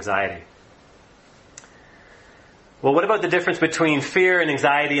anxiety. Well, what about the difference between fear and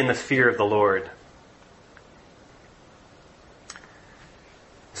anxiety and the fear of the Lord?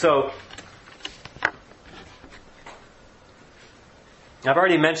 So, I've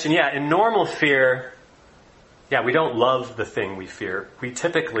already mentioned, in normal fear, we don't love the thing we fear. We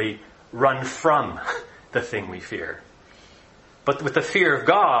typically run from the thing we fear. But with the fear of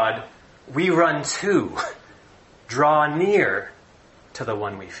God, we run to, draw near to the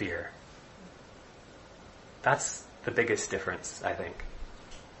one we fear. That's the biggest difference, I think.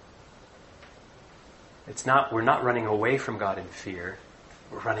 We're not running away from God in fear.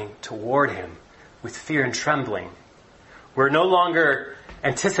 We're running toward him with fear and trembling. We're no longer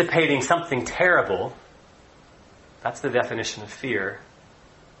anticipating something terrible. That's the definition of fear.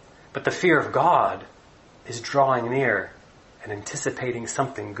 But the fear of God is drawing near and anticipating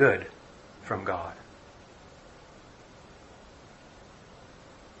something good from God.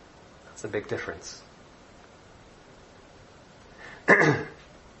 That's a big difference.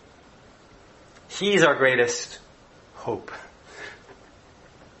 He's our greatest hope.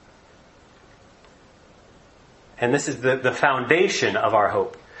 And this is the foundation of our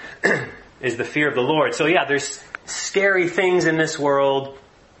hope, is the fear of the Lord. So there's scary things in this world.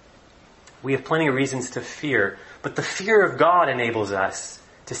 We have plenty of reasons to fear. But the fear of God enables us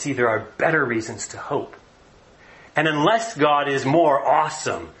to see there are better reasons to hope. And unless God is more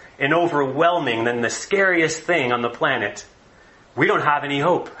awesome and overwhelming than the scariest thing on the planet, we don't have any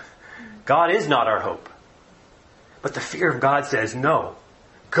hope. God is not our hope. But the fear of God says, no,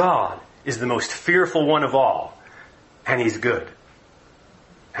 God is the most fearful one of all. And he's good.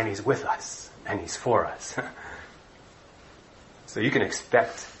 And he's with us. And he's for us. So you can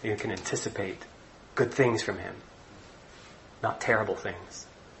anticipate good things from him. Not terrible things.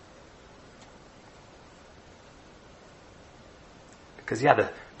 Because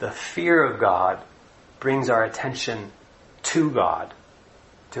the fear of God brings our attention to God,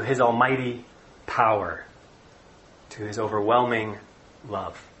 to his almighty power, to his overwhelming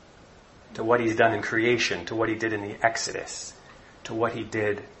love, to what he's done in creation, to what he did in the Exodus, to what he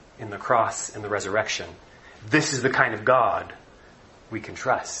did in the cross and the resurrection. This is the kind of God we can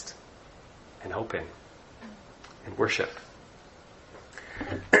trust and hope in and worship.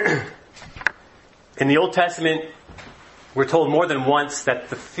 In the Old Testament, we're told more than once that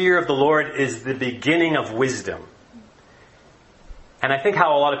the fear of the Lord is the beginning of wisdom. And I think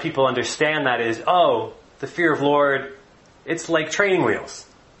how a lot of people understand that is, the fear of the Lord, it's like training wheels.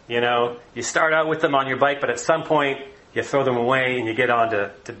 You start out with them on your bike, but at some point you throw them away and you get on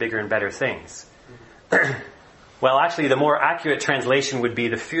to bigger and better things. Well, actually, the more accurate translation would be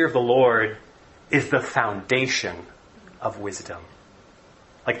the fear of the Lord is the foundation of wisdom.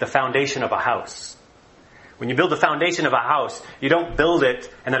 Like the foundation of a house. When you build the foundation of a house, you don't build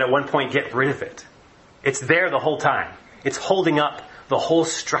it and then at one point get rid of it. It's there the whole time. It's holding up the whole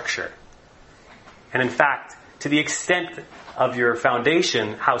structure. And in fact, to the extent of your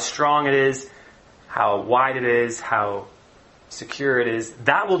foundation, how strong it is, how wide it is, how secure it is,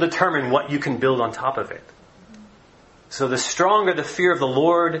 that will determine what you can build on top of it. So the stronger the fear of the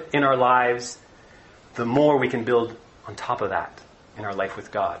Lord in our lives, the more we can build on top of that in our life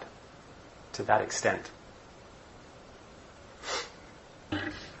with God. To that extent.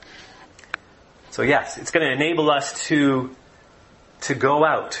 So yes, it's going to enable us to go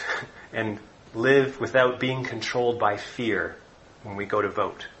out and live without being controlled by fear when we go to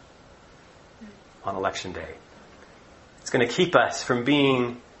vote on election day. It's going to keep us from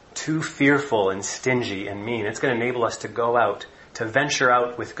being too fearful and stingy and mean. It's going to enable us to go out, to venture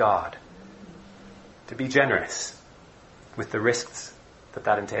out with God, to be generous with the risks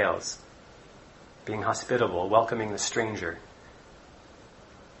that entails, being hospitable, welcoming the stranger.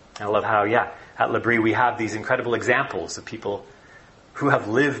 I love how, at L'Abri we have these incredible examples of people who have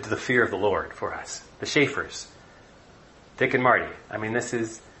lived the fear of the Lord for us. The Schaeffers, Dick and Marty. I mean,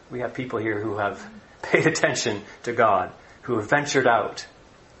 we have people here who have paid attention to God, who have ventured out,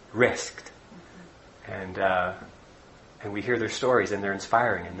 risked, and we hear their stories, and they're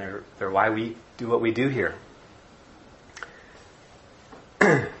inspiring, and they're why we do what we do here.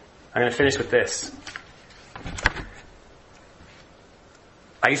 I'm going to finish with this.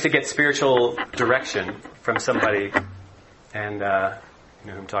 I used to get spiritual direction from somebody, and you know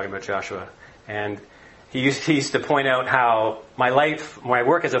who I'm talking about, Joshua. And he used to point out how my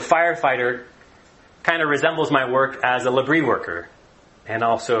work as a firefighter kind of resembles my work as a L'Abri worker, and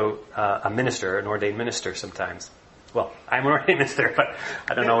also a minister, an ordained minister sometimes. Well, I'm an ordained minister, but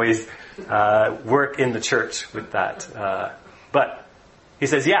I don't always work in the church with that. But he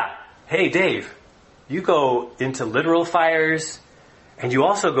says, hey Dave, you go into literal fires, and you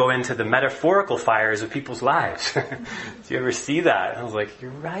also go into the metaphorical fires of people's lives. Do you ever see that? And I was like, you're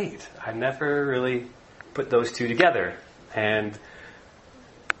right. I never really put those two together. And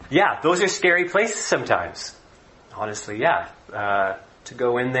those are scary places sometimes. Honestly, to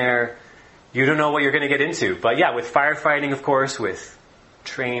go in there, you don't know what you're going to get into. But with firefighting, of course, with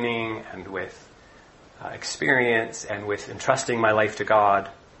training and with experience and with entrusting my life to God,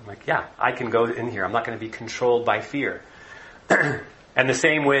 I'm like, I can go in here. I'm not going to be controlled by fear. And the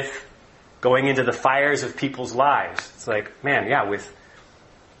same with going into the fires of people's lives. It's like, with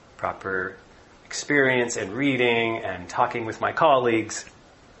proper experience and reading and talking with my colleagues,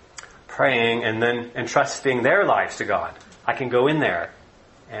 praying, and then entrusting their lives to God. I can go in there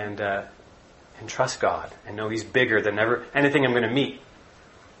and trust God and know He's bigger than anything I'm going to meet.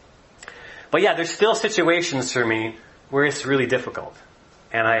 But there's still situations for me where it's really difficult,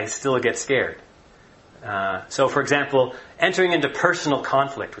 and I still get scared. So, for example, entering into personal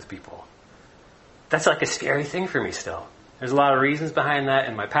conflict with people. That's like a scary thing for me still. There's a lot of reasons behind that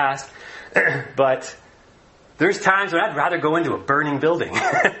in my past, but there's times when I'd rather go into a burning building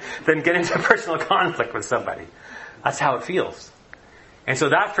than get into personal conflict with somebody. That's how it feels. And so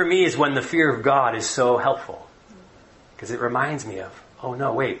that for me is when the fear of God is so helpful. Because it reminds me of, oh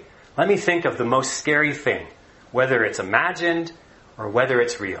no, wait, let me think of the most scary thing, whether it's imagined or whether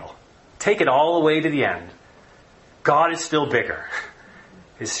it's real. Take it all the way to the end. God is still bigger.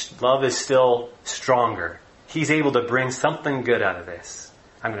 His love is still stronger. He's able to bring something good out of this.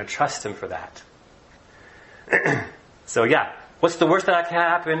 I'm going to trust Him for that. So what's the worst that could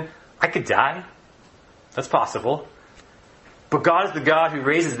happen? I could die. That's possible. But God is the God who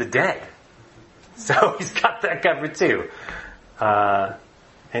raises the dead. So He's got that covered too.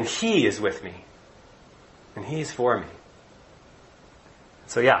 And He is with me. And He is for me.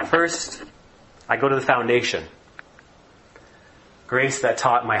 So first, I go to the foundation. Grace that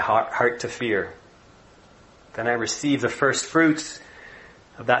taught my heart to fear. Then I receive the first fruits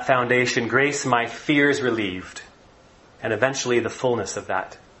of that foundation. Grace, my fears relieved. And eventually the fullness of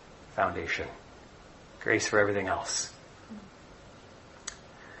that foundation. Grace for everything else.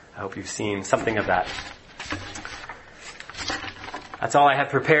 I hope you've seen something of that. That's all I have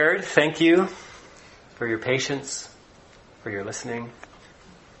prepared. Thank you for your patience, for your listening.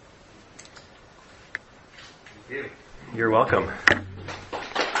 Thank you. You're welcome.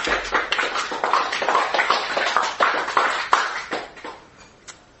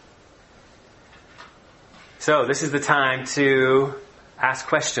 So this is the time to ask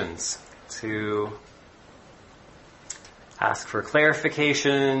questions, to ask for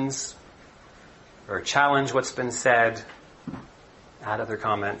clarifications, or challenge what's been said, add other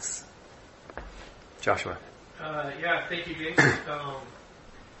comments. Joshua. Thank you, James.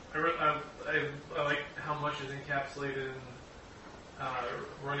 I like how much is encapsulated in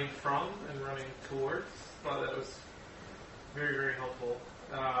running from and running towards. I thought that was very, very helpful.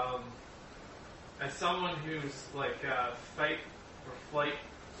 As someone who's like fight or flight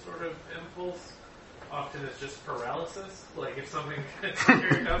sort of impulse, often it's just paralysis. Like if something gets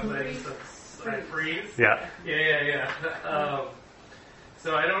scared up, I freeze. Yeah. Yeah.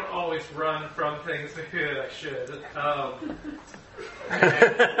 So I don't always run from things maybe that I should. But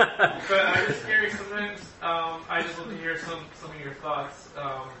I'm just curious, sometimes I just want to hear some of your thoughts.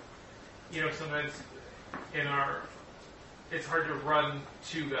 Sometimes it's hard to run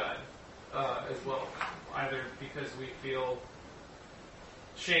to God as well, either because we feel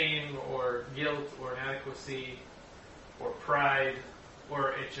shame or guilt or inadequacy or pride,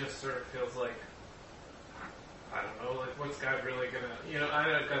 or it just sort of feels like, I don't know, like what's God really gonna, I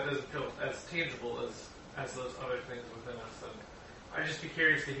know God doesn't feel as tangible as those other things within us. And I'd just be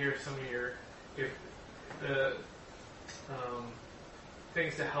curious to hear some of the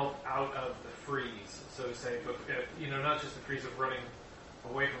things to help out of the freeze, so to say, but not just the freeze of running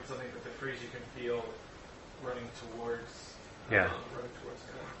away from something, but the freeze you can feel running towards God.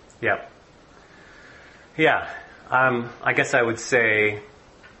 Yeah. I guess I would say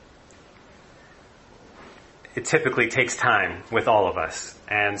it typically takes time with all of us.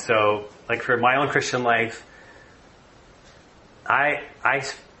 And so, like for my own Christian life, I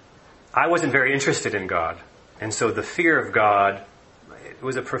wasn't very interested in God. And so the fear of God, it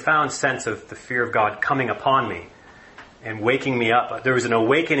was a profound sense of the fear of God coming upon me and waking me up. There was an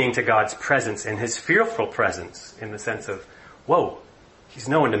awakening to God's presence and His fearful presence, in the sense of, whoa, He's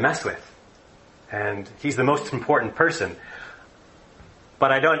no one to mess with. And He's the most important person.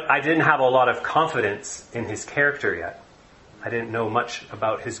 But I didn't have a lot of confidence in His character yet. I didn't know much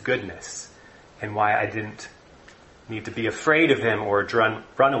about His goodness and why I didn't need to be afraid of Him or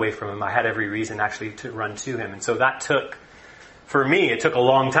run away from Him. I had every reason actually to run to Him. And so that for me, it took a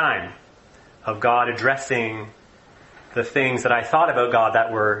long time of God addressing the things that I thought about God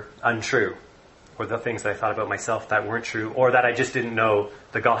that were untrue, or the things that I thought about myself that weren't true, or that I just didn't know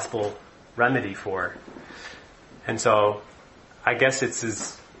the gospel remedy for. And so I guess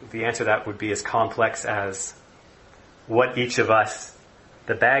the answer to that would be as complex as what each of us,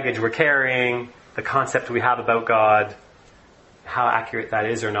 the baggage we're carrying, the concept we have about God, how accurate that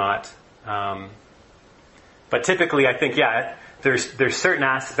is or not. But typically I think, there's certain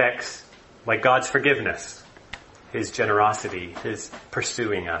aspects, like God's forgiveness, His generosity, His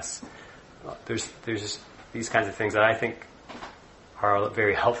pursuing us. There's these kinds of things that I think are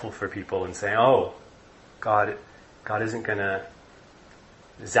very helpful for people in saying, oh, God isn't going to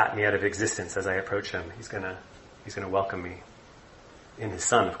zap me out of existence as I approach Him. He's going to welcome me in His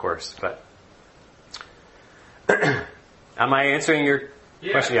Son, of course. But am I answering your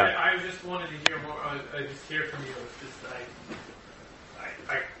question? Yeah, I just wanted to hear more. I just hear from you. It's just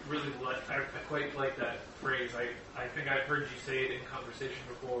I really I quite like that phrase. I think I've heard you say it in conversation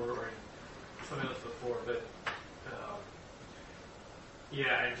before or in something else before, but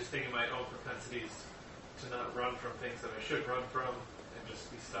I'm just thinking my own propensities to not run from things that I should run from and just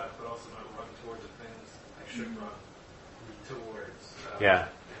be stuck, but also not run towards the things I should run towards. That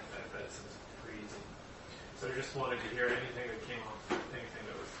sense of freeze. So I just wanted to hear anything that came off, anything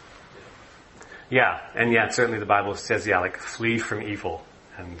that was. And certainly the Bible says, like flee from evil,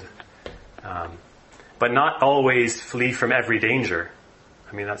 and but not always flee from every danger.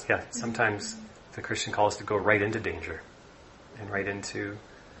 I mean, sometimes the Christian call is to go right into danger and right into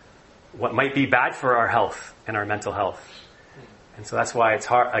what might be bad for our health and our mental health. And so that's why it's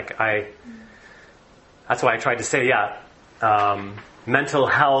hard. That's why I tried to say, mental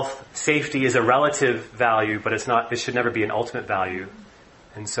health, safety is a relative value, but it should never be an ultimate value.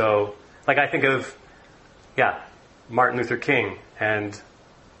 And so, I think of, Martin Luther King, and,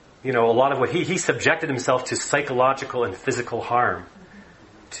 a lot of what he subjected himself to psychological and physical harm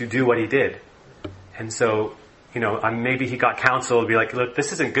to do what he did. And so, maybe he got counsel to be like, look,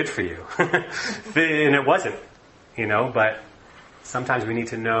 this isn't good for you. And it wasn't, but sometimes we need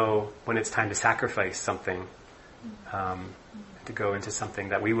to know when it's time to sacrifice something, to go into something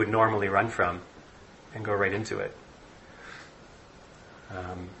that we would normally run from and go right into it.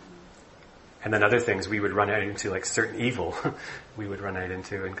 And then other things we would run out into, like certain evil, we would run out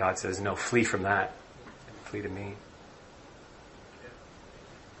into, and God says, no, flee from that. Flee to me.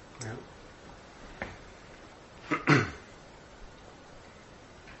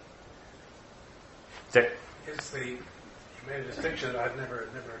 You made a distinction that never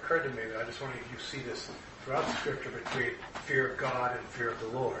occurred to me, that I just wonder if you see this throughout the Scripture between fear of God and fear of the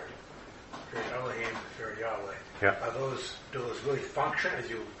Lord. fear of Elohim, the fear of Yahweh. Yeah. Do those really function as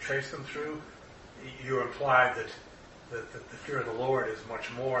you trace them through? You implied that the fear of the Lord is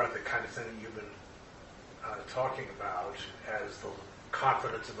much more the kind of thing that you've been talking about as the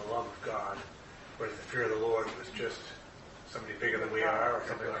confidence in the love of God, whereas the fear of the Lord was just somebody bigger than we are, or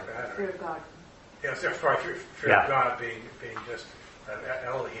something like that. Fear of God. Yes, fear of God being just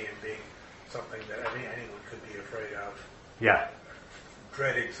Elohim being something that anyone could be afraid of. Yeah.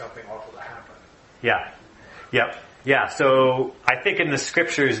 Dreading something awful to happen. Yeah. Yep. Yeah. So I think in the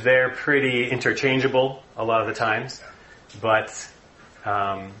scriptures they're pretty interchangeable a lot of the times, but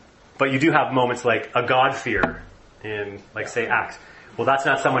you do have moments like a God fear in, like, say, Acts. Well, that's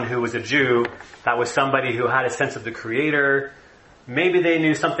not someone who was a Jew. That was somebody who had a sense of the Creator. Maybe they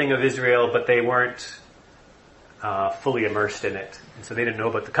knew something of Israel, but they weren't fully immersed in it. And so they didn't know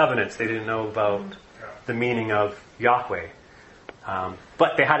about the covenants. They didn't know about the meaning of Yahweh.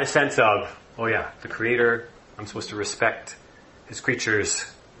 But they had a sense of, oh yeah, the Creator, I'm supposed to respect His creatures,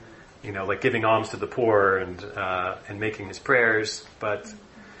 like giving alms to the poor and making His prayers. But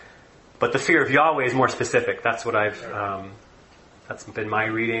the fear of Yahweh is more specific. That's what that's been my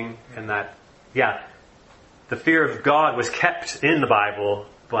reading. And that, the fear of God was kept in the Bible,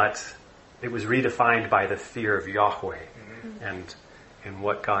 but it was redefined by the fear of Yahweh and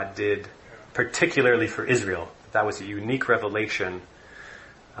what God did, particularly for Israel. That was a unique revelation.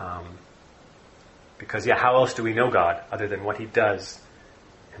 Because, how else do we know God other than what He does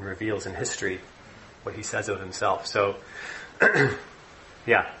and reveals in history, what He says of Himself? So,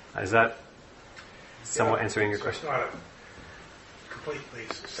 is that somewhat answering your question? It's not a completely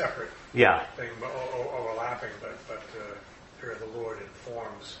separate thing, but overlapping, but fear of the Lord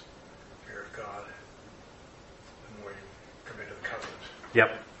informs fear of God the more you come into the covenant.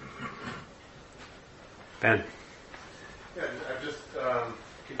 Yep. Ben. Yeah, I'm just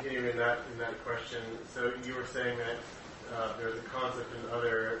continuing that question. So you were saying that there's a concept in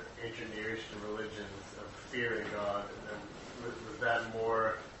other ancient Near Eastern religions of fearing God, and was that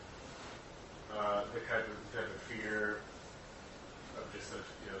more the type of fear of just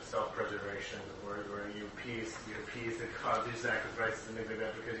self-preservation, or you appease that God do sacrifices and things like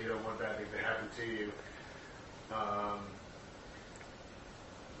that because you don't want bad things to happen to you?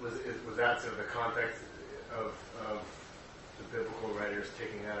 Was that sort of the context of the biblical writers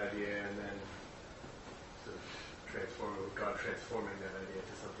taking that idea and then sort of God transforming that idea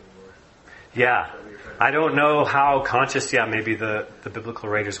to something more? Yeah. I don't know how conscious, maybe the biblical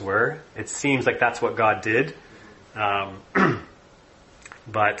writers were. It seems like that's what God did.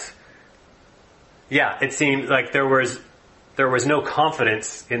 But, it seemed like there was no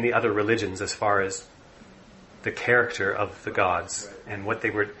confidence in the other religions as far as the character of the gods and what they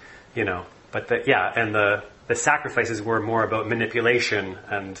were, but the sacrifices were more about manipulation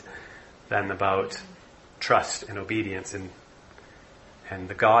than about trust and obedience and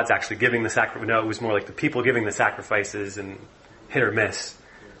the gods actually giving the sacrifice. No, it was more like the people giving the sacrifices and hit or miss.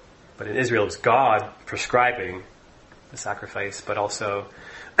 But in Israel, it was God prescribing the sacrifice, but also,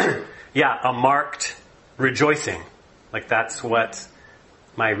 a marked rejoicing. Like that's what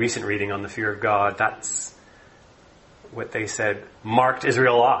my recent reading on the fear of God, that's what they said marked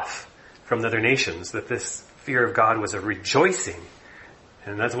Israel off from the other nations, that this fear of God was a rejoicing.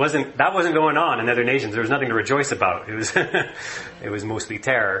 And that wasn't going on in other nations. There was nothing to rejoice about. It was it was mostly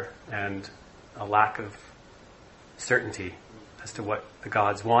terror and a lack of certainty as to what the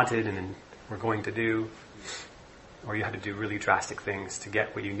gods wanted and were going to do, or you had to do really drastic things to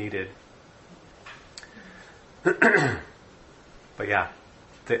get what you needed. But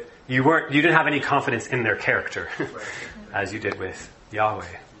you didn't have any confidence in their character as you did with Yahweh.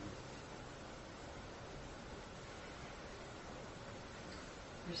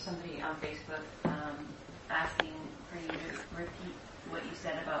 There's somebody on Facebook asking for you to repeat what you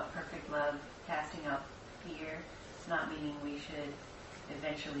said about perfect love casting out fear. It's not meaning we should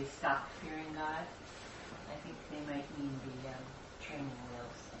eventually stop fearing God. I think they might mean the training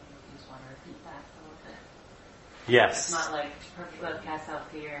wheels. You just want to repeat that a little bit. Yes. It's not like perfect love casts out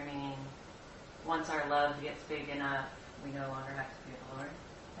fear, meaning once our love gets big enough, we no longer have to fear the Lord.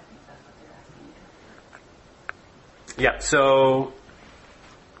 I think that's what they're asking you. Yeah, so,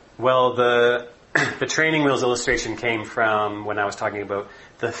 the training wheels illustration came from when I was talking about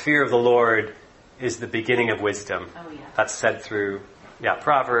the fear of the Lord is the beginning of wisdom. Oh, yeah. That's said through,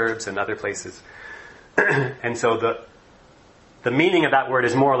 Proverbs and other places. And so the meaning of that word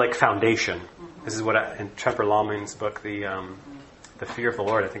is more like foundation. Mm-hmm. This is what in Tremper Lawman's book, the fear of the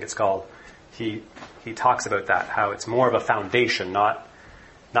Lord, I think it's called. He talks about that, how it's more of a foundation, not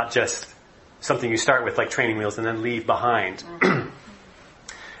just something you start with like training wheels and then leave behind. Mm-hmm.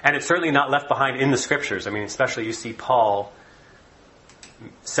 And it's certainly not left behind in the scriptures. I mean, especially you see Paul,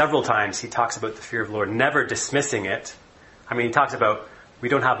 several times he talks about the fear of the Lord, never dismissing it. I mean, he talks about we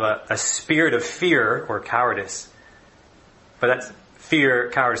don't have a spirit of fear or cowardice, but that's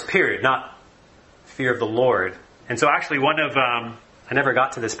fear, cowardice, period, not fear of the Lord. And so actually I never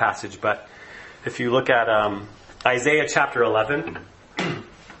got to this passage, but if you look at Isaiah chapter 11,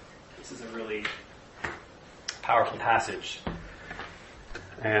 this is a really powerful passage.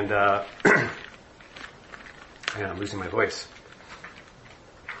 And I'm losing my voice.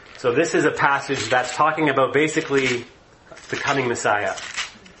 So this is a passage that's talking about basically the coming Messiah.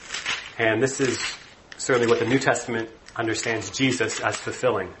 And this is certainly what the New Testament understands Jesus as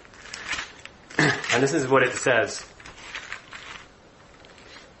fulfilling. And this is what it says.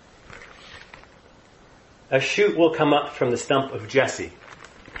 A shoot will come up from the stump of Jesse.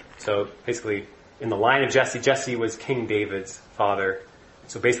 So basically, in the line of Jesse, Jesse was King David's father.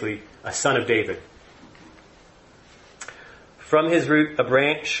 So basically, a son of David. From his root, a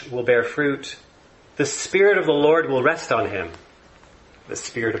branch will bear fruit. The Spirit of the Lord will rest on him. The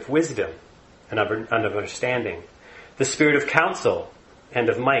Spirit of wisdom and of understanding. The Spirit of counsel and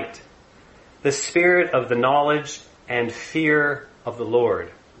of might. The Spirit of the knowledge and fear of the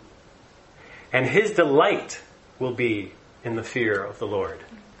Lord. And his delight will be in the fear of the Lord.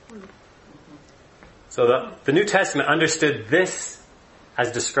 So the New Testament understood this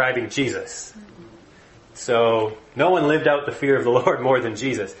as describing Jesus. So no one lived out the fear of the Lord more than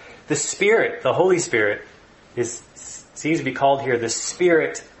Jesus. The Spirit, the Holy Spirit, seems to be called here the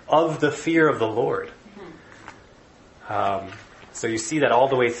Spirit of the fear of the Lord. So you see that all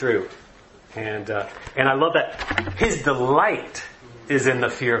the way through. And I love that his delight is in the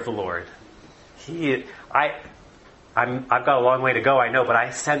fear of the Lord. I've got a long way to go, I know, but I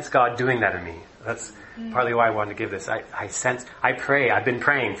sense God doing that in me. That's partly why I wanted to give this. I pray, I've been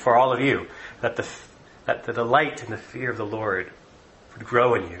praying for all of you, that the delight and the fear of the Lord would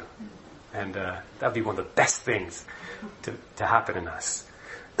grow in you. And that would be one of the best things to happen in us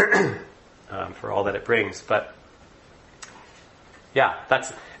for all that it brings. But yeah,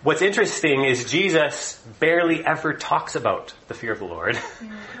 that's what's interesting is Jesus barely ever talks about the fear of the Lord.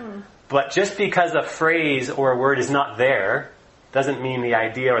 But just because a phrase or a word is not there doesn't mean the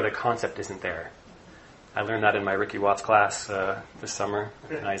idea or the concept isn't there. I learned that in my Ricky Watts class this summer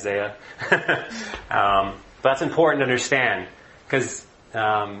in Isaiah. But that's important to understand because,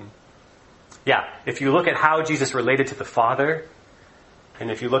 if you look at how Jesus related to the Father,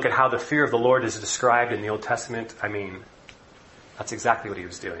 and if you look at how the fear of the Lord is described in the Old Testament, I mean, that's exactly what he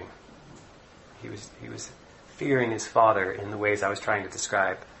was doing. He was fearing his Father in the ways I was trying to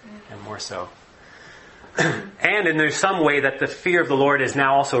describe, and more so. And there's some way that the fear of the Lord is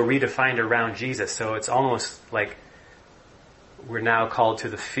now also redefined around Jesus. So it's almost like we're now called to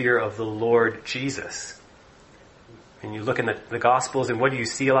the fear of the Lord Jesus. And you look in the Gospels, and what do you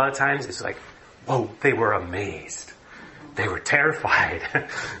see a lot of times? It's like, whoa, they were amazed. They were terrified.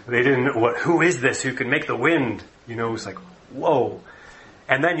 They didn't know, who is this who can make the wind? It's like, whoa.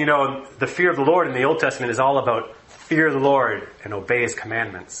 And then, the fear of the Lord in the Old Testament is all about fear the Lord and obey his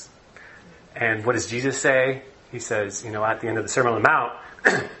commandments. And what does Jesus say? He says, at the end of the Sermon on the Mount,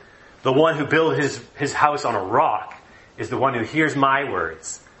 the one who builds his house on a rock is the one who hears my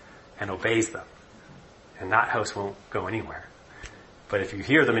words and obeys them. And that house won't go anywhere. But if you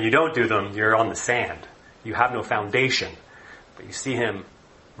hear them and you don't do them, you're on the sand. You have no foundation. But you see him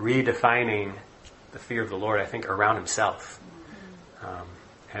redefining the fear of the Lord, I think, around himself.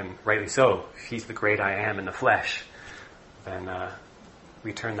 And rightly so. If he's the great I am in the flesh, then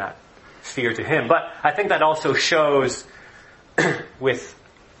we turn that fear to him. But I think that also shows we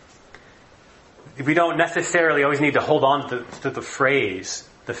don't necessarily always need to hold on to the phrase,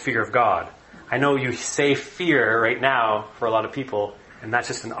 the fear of God. I know you say fear right now for a lot of people, and that's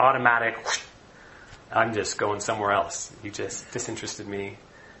just an automatic, I'm just going somewhere else. You just disinterested me.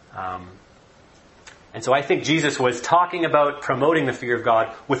 And so I think Jesus was talking about promoting the fear of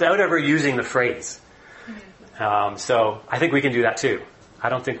God without ever using the phrase. So I think we can do that too. I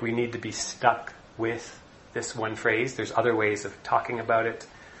don't think we need to be stuck with this one phrase. There's other ways of talking about it.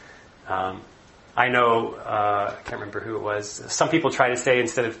 I know, I can't remember who it was. Some people try to say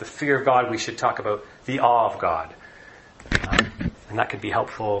instead of the fear of God, we should talk about the awe of God. And that could be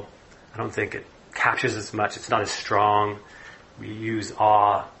helpful. I don't think it captures as much. It's not as strong. We use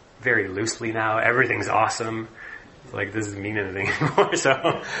awe very loosely now. Everything's awesome. It's like, this doesn't mean anything anymore.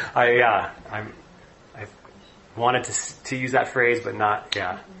 So, I wanted to use that phrase, but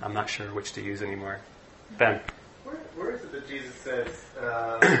I'm not sure which to use anymore. Ben? Where is it that Jesus says,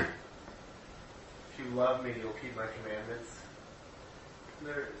 if you love me, you'll keep my commandments?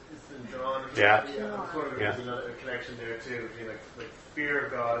 there? It's in John. Yeah. I was wondering if Yeah. there's another connection there too between like fear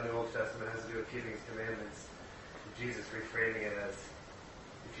of God in the Old Testament has to do with keeping His commandments. Jesus reframing it as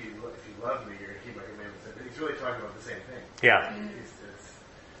if you love me, you're going to keep my commandments. And he's really talking about the same thing. Yeah.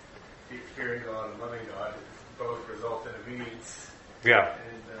 It's fearing God and loving God both result in obedience. Yeah.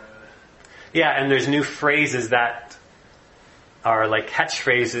 And Yeah, and there's new phrases that are like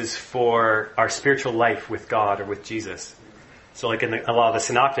catchphrases for our spiritual life with God or with Jesus. So like in a lot of the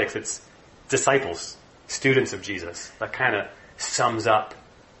synoptics, it's disciples, students of Jesus. That kind of sums up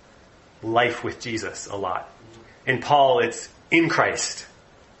life with Jesus a lot. In Paul, it's in Christ.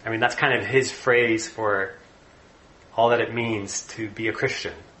 I mean, that's kind of his phrase for all that it means to be a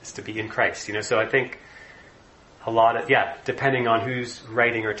Christian, is to be in Christ. You know, so I think a lot of, depending on who's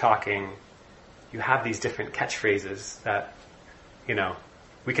writing or talking, you have these different catchphrases that, you know,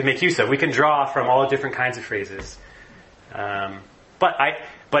 we can make use of. We can draw from all different kinds of phrases. But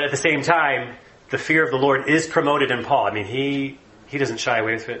at the same time, the fear of the Lord is promoted in Paul. I mean, he doesn't shy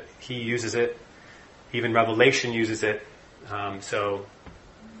away with it. He uses it. Even Revelation uses it. So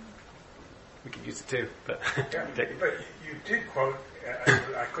we could use it too. But but you did quote.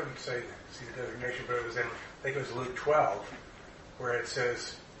 I couldn't see the designation, but it was in. I think it was Luke 12, where it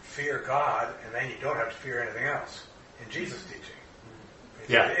says, "Fear God," and then you don't have to fear anything else in Jesus' teaching.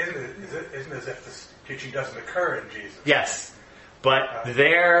 Yeah. Isn't as if this teaching doesn't occur in Jesus. Yes, but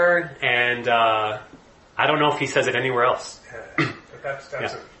there and I don't know if he says it anywhere else. But that's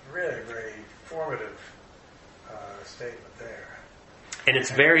a really very formative statement there. And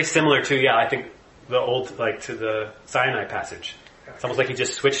it's very similar to, I think the old, like to the Sinai passage. It's almost like he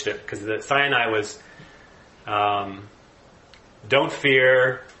just switched it, because the Sinai was, don't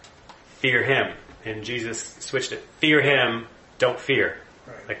fear, fear him. And Jesus switched it. Fear him, don't fear.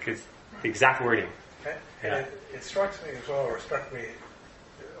 Right. Like it's the exact wording. And it strikes me as well, or struck me,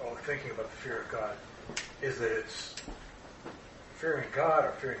 thinking about the fear of God, is that it's fearing God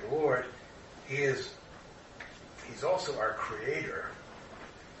or fearing the Lord. He's also our creator,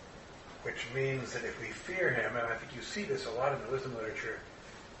 which means that if we fear him, and I think you see this a lot in the wisdom literature,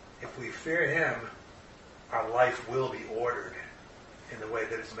 if we fear him, our life will be ordered in the way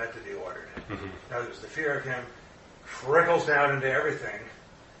that it's meant to be ordered. Mm-hmm. In other words, the fear of him trickles down into everything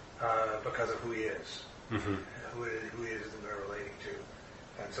because of who he is, mm-hmm. who he is that we're relating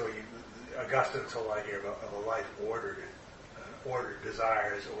to. And so Augustine's whole idea of a life ordered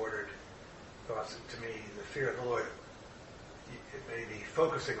desires, ordered thoughts. To me, the fear of the Lord, it may be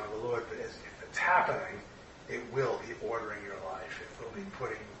focusing on the Lord, but if it's happening, it will be ordering your life. It will be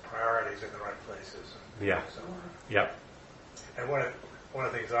putting priorities in the right places. Yeah. So, yep. And one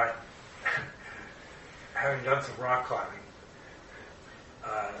of the things having done some rock climbing,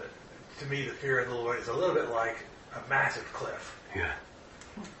 to me, the fear of the Lord is a little bit like a massive cliff. Yeah.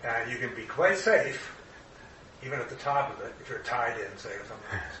 And you can be quite safe, even at the top of it, if you're tied in, say, or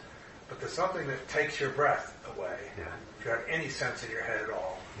something else. But there's something that takes your breath away, if you have any sense in your head at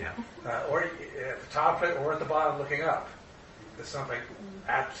all. Yeah. Or at the top of it, or at the bottom looking up. There's something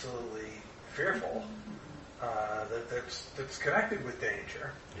absolutely fearful that's connected with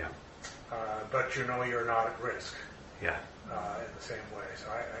danger. Yeah. But you know you're not at risk. Yeah. In the same way.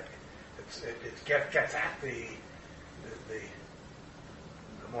 So it gets at the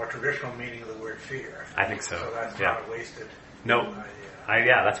more traditional meaning of the word fear. I think so. So that's not a wasted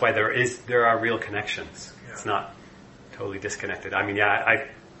idea. That's why there are real connections. Yeah. It's not totally disconnected. I mean, I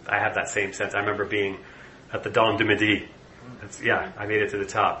have that same sense. I remember being at the Dôme de Midi. I made it to the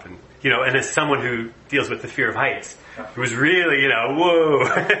top, and and as someone who deals with the fear of heights, it was really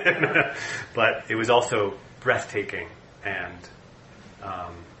whoa. But it was also breathtaking, and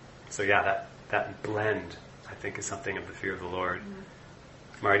so that blend, I think, is something of the fear of the Lord.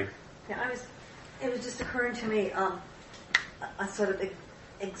 Mm-hmm. Marty? Yeah, it was just occurring to me a sort of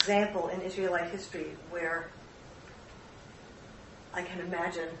example in Israelite history where I can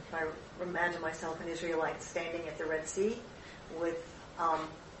imagine myself an Israelite standing at the Red Sea with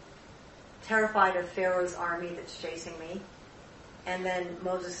terrified of Pharaoh's army that's chasing me, and then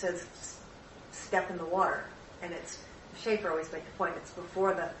Moses says, "Step in the water," and it's Schaefer always makes the point. It's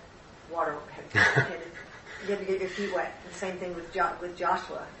before the water had hit. You had to get your feet wet. The same thing with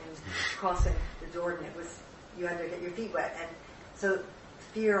Joshua and crossing the Jordan. It was you had to get your feet wet, and so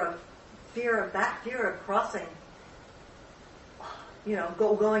fear of crossing.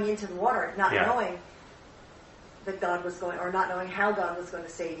 Going into the water, not knowing that God was going, or not knowing how God was going to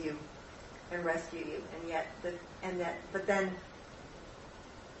save you and rescue you, but then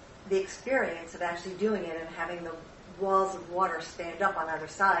the experience of actually doing it and having the walls of water stand up on either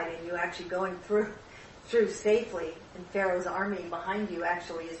side, and you actually going through through safely, and Pharaoh's army behind you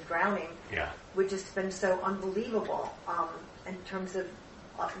actually is drowning, Yeah. would just been so unbelievable in terms of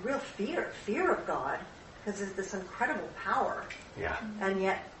real fear of God, because there's this incredible power, Yeah. and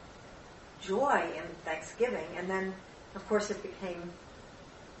yet joy and thanksgiving. And then, of course, it became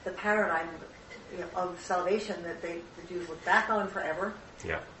the paradigm of salvation that the Jews look back on forever,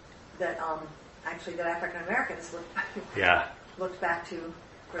 Yeah. that actually that African Americans Yeah. looked back to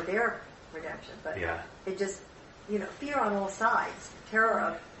for their redemption. But Yeah. it just, fear on all sides, terror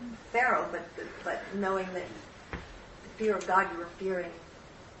of Pharaoh, but knowing that the fear of God, you were fearing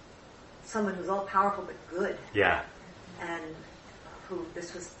someone who's all powerful but good, Yeah. and who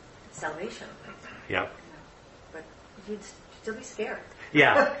this was salvation. Yeah. But you'd still be scared.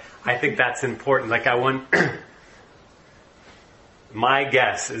 Yeah, I think that's important. Like my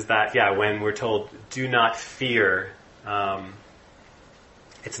guess is that, when we're told, do not fear,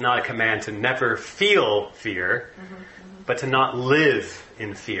 it's not a command to never feel fear, but to not live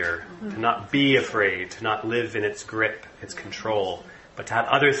in fear, to not be afraid, to not live in its grip, its control, but to have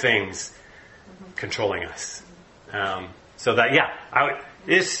other things controlling us. So that,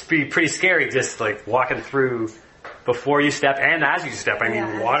 it'd be pretty scary just like walking through before you step and as you step.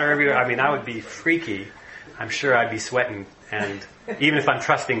 Water everywhere. I would be freaky. I'm sure I'd be sweating. And even if I'm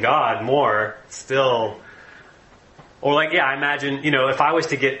trusting God more, still, or I imagine, if I was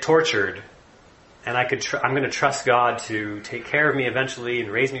to get tortured and I'm going to trust God to take care of me eventually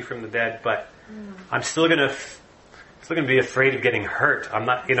and raise me from the dead, but I'm still going to be afraid of getting hurt. I'm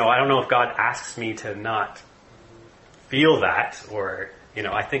not, I don't know if God asks me to not feel that, or,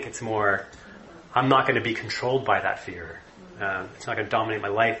 I think it's more, I'm not going to be controlled by that fear. It's not going to dominate my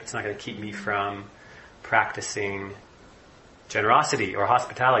life. It's not going to keep me from practicing generosity or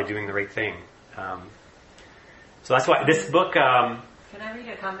hospitality, doing the right thing. So that's why this book... Can I read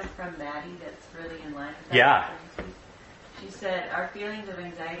a comment from Maddie that's really in line with that? Yeah. She said, our feelings of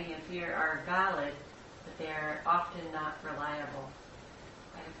anxiety and fear are valid, but they are often not reliable.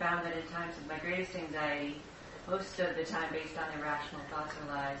 I have found that in times of my greatest anxiety, most of the time based on irrational thoughts or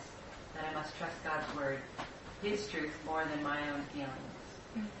lies, that I must trust God's word, His truth, more than my own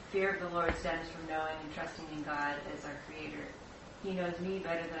feelings. Fear of the Lord stems from knowing and trusting in God as our Creator. He knows me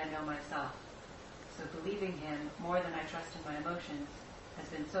better than I know myself. So believing Him more than I trust in my emotions has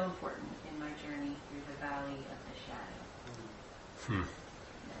been so important in my journey through the valley of the shadow.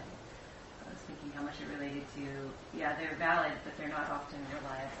 I was thinking how much it related to, they're valid, but they're not often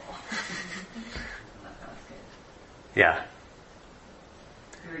reliable. That was good. Yeah.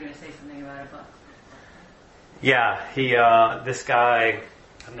 You were going to say something about a book. Yeah, this guy,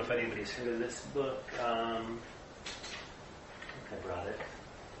 I don't know if anybody's heard of this book. I think I brought it.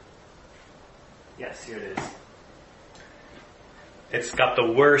 Yes, here it is. It's got the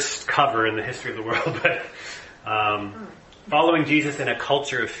worst cover in the history of the world, but Following Jesus in a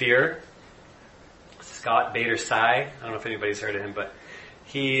Culture of Fear, Scott Bader-Sy. I don't know if anybody's heard of him, but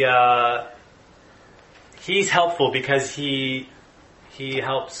he's helpful because he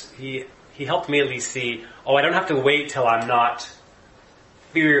helped me at least see, I don't have to wait till I'm not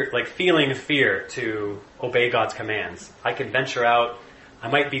feeling fear to obey God's commands. I can venture out. I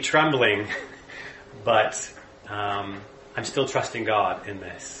might be trembling, but I'm still trusting God in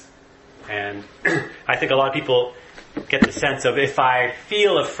this. And I think a lot of people get the sense of, if I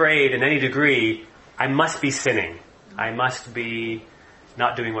feel afraid in any degree, I must be sinning. I must be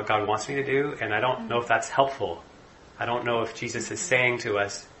not doing what God wants me to do, and I don't know if that's helpful. I don't know if Jesus is saying to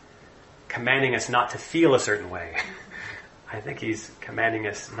us, commanding us not to feel a certain way. I think He's commanding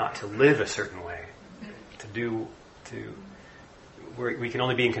us not to live a certain way. We can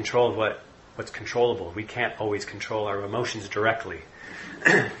only be in control of what's controllable. We can't always control our emotions directly.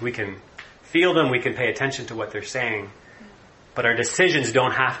 We can feel them, we can pay attention to what they're saying, but our decisions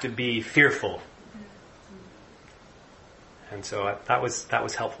don't have to be fearful. And so that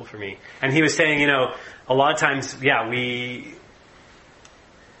was helpful for me. And he was saying, a lot of times, we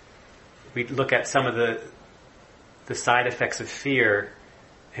look at some of the side effects of fear,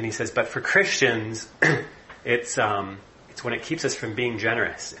 and he says, but for Christians, it's when it keeps us from being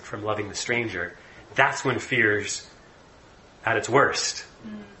generous and from loving the stranger. That's when fear's at its worst.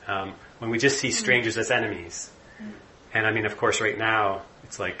 When we just see strangers as enemies. And of course, right now,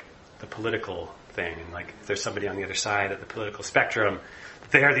 it's like the political thing. And if there's somebody on the other side of the political spectrum,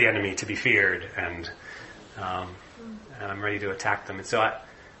 they're the enemy to be feared. And I'm ready to attack them. And so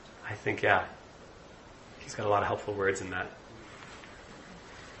I think, he's got a lot of helpful words in that.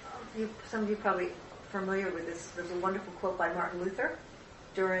 Some of you probably familiar with this. There's a wonderful quote by Martin Luther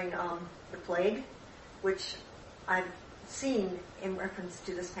during the plague, which I've seen in reference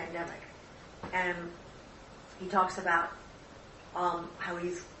to this pandemic. And he talks about how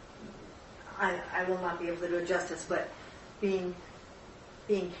he's, I will not be able to do it justice, but being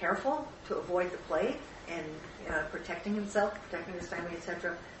careful to avoid the plague and protecting himself, protecting his family,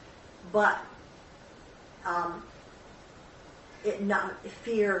 etc. But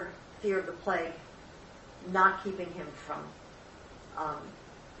fear of the plague not keeping him from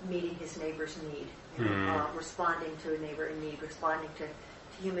meeting his neighbor's need, responding to a neighbor in need, responding to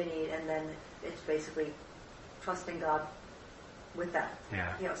human need, and then it's basically trusting God with that.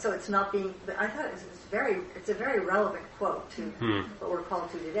 Yeah. So it's not being. But I thought it's a very relevant quote to what we're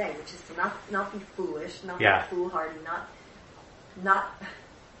called to today, which is to not be foolish, not be foolhardy, not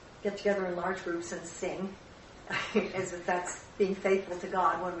get together in large groups and sing, as if that's being faithful to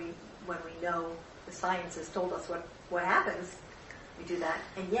God when we know the science has told us what happens. We do that,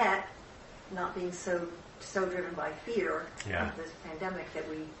 and yet not being so driven by fear of this pandemic that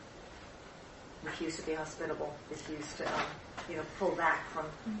we refuse to be hospitable, refuse to pull back from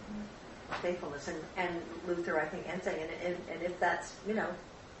faithfulness. And Luther, I think, ends saying, and if that's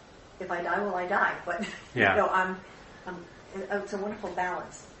if I die, will I die? But it's a wonderful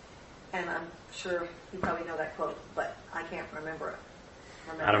balance, and I'm sure you probably know that quote, but I can't remember it.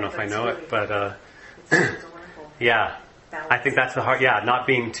 I don't know if I know it, but it's a wonderful balance. I think that's the hard. Not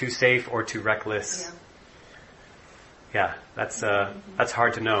being too safe or too reckless. That's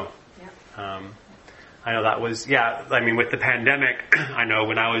hard to know. I know that was, with the pandemic, I know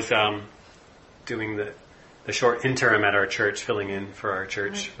when I was doing the short interim at our church, filling in for our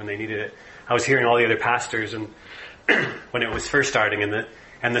church when they needed it, I was hearing all the other pastors and when it was first starting,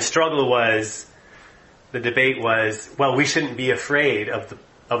 and the struggle was, the debate was, well, we shouldn't be afraid of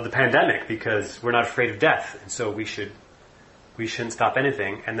the pandemic because we're not afraid of death, and so we shouldn't stop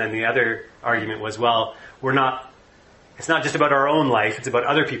anything. And then the other argument was, well, it's not just about our own life, it's about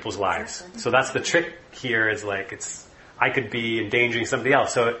other people's lives. So that's the trick here, is I could be endangering somebody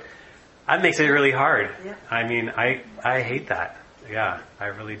else. So that makes it really hard. I mean, I hate that. I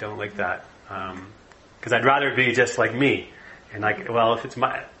really don't like that. Because I'd rather be just like me. And if it's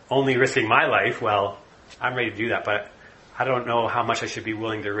only risking my life, well, I'm ready to do that. But I don't know how much I should be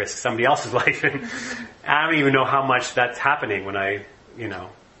willing to risk somebody else's life. And I don't even know how much that's happening when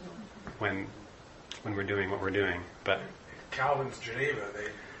when we're doing what we're doing. But Calvin's Geneva,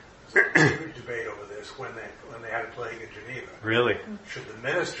 there was a huge debate over this when they had a plague in Geneva. Really? Should the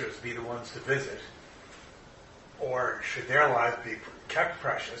ministers be the ones to visit, or should their lives be kept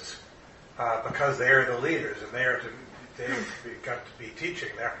precious because they are the leaders and they've got to be teaching?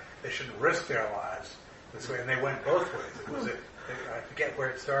 They shouldn't risk their lives this way, and they went both ways. I forget where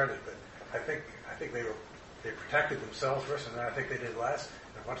it started, but I think they protected themselves first, and then I think they did less.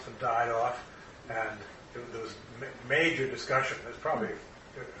 And once them died off, and there was major discussion. There's probably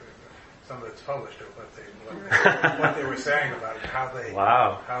some of it's published of what they were saying about it, how they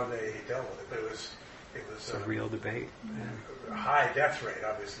dealt with it. But it was a real debate. A high death rate.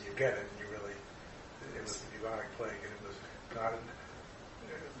 Obviously, you get it. It was the bubonic plague, and it was not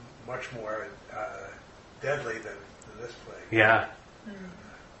much more deadly than this plague. Yeah.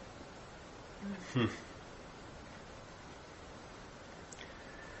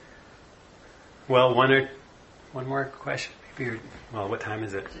 Well, one more question, maybe. What time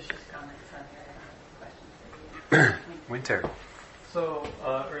is it? Just comments on your questions for you. Winter. So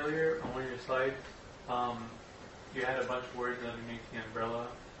earlier on one of your slides, you had a bunch of words underneath the umbrella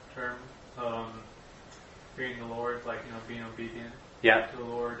term, fearing the Lord, being obedient to the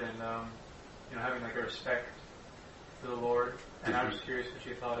Lord, and having a respect for the Lord. And I was curious what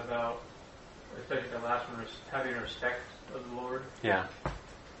you thought about, especially the last one, having a respect of the Lord. Yeah.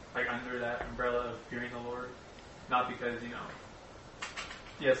 Under that umbrella of fearing the Lord, not because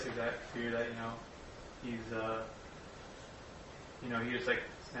yes, there's that fear that he's he just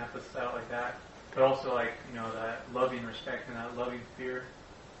snapped us out like that, but also that loving respect and that loving fear.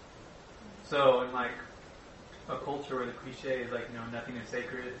 So in a culture where the cliche is nothing is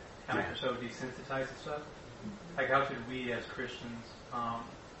sacred, and we're so desensitized to stuff, how should we as Christians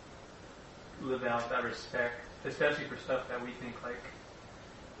live out that respect, especially for stuff that we think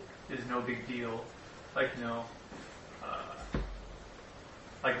is no big deal,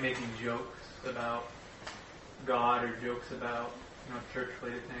 making jokes about God or jokes about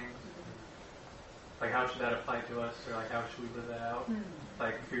church-related things. How should that apply to us, or how should we live that out?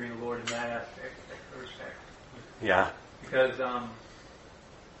 Fearing the Lord in that aspect of respect. Yeah. Because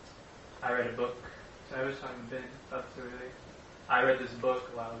I read a book. So I was talking to Ben about this the other day. I read this book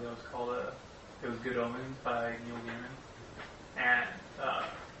a while ago. It was Good Omens by Neil Gaiman, and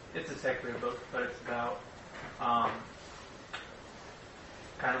it's a secular book, but it's about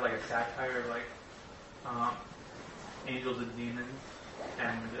kind of a satire of Angels and Demons,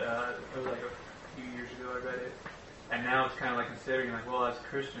 and it was like a few years ago I read it, and now it's kind of like considering like, well, as a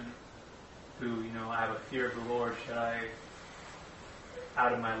Christian who, you know, I have a fear of the Lord, should I,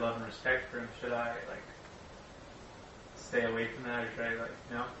 out of my love and respect for Him, should I like stay away from that, or should I like,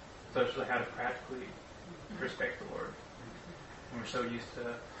 you know? So it's like how to practically respect the Lord. And we're so used to,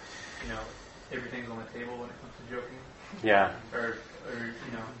 you know, everything's on the table when it comes to joking. Yeah. Or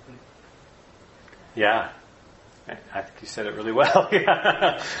you know. Yeah. I think you said it really well.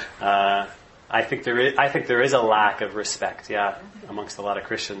 I think there is a lack of respect, amongst a lot of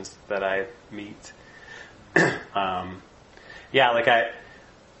Christians that I meet.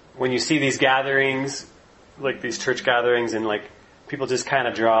 When you see these gatherings, like these church gatherings, and like people just kind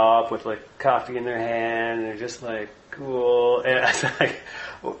of draw up with like coffee in their hand, and they're just like, cool. And it's like,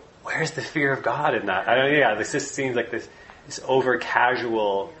 where's the fear of God in that? This just seems like this over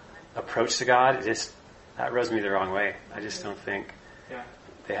casual approach to God. That rubs me the wrong way. I just don't think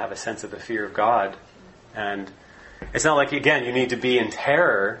they have a sense of the fear of God. And it's not like, again, you need to be in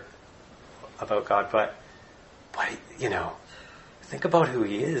terror about God, but you know, think about who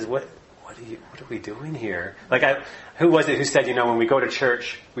He is. What are we doing here? Like, who was it who said, you know, when we go to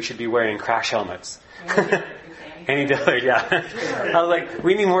church, we should be wearing crash helmets? Andy Dillard, I was like,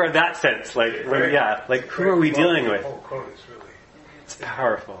 we need more of that sense. Like, who are we dealing with? The whole quote is really... It's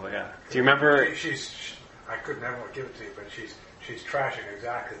powerful, yeah. Do you remember... I could never give it to you, but she's trashing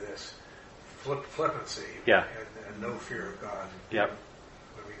exactly this flippancy and no fear of God. Yep.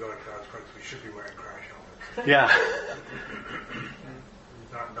 When we go to God's presence, we should be wearing crash helmets. Yeah.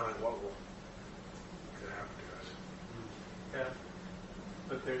 Not knowing what will happen to us. Yeah.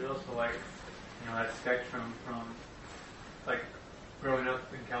 But there's also like, you know, that spectrum from like growing up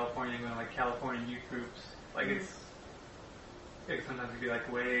in California, going to like California youth groups. Like it sometimes it'd be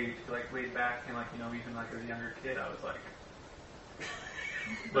like way too like laid back, and like, you know, even like as a younger kid I was like,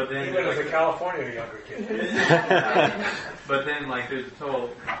 but then even as a California younger kid. But then like there's a total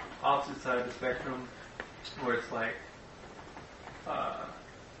opposite side of the spectrum where it's like,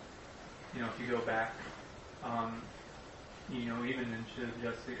 you know, if you go back, you know, even into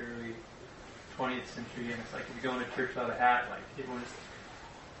just the early 20th century, and it's like if you go into church without a hat, like everyone's,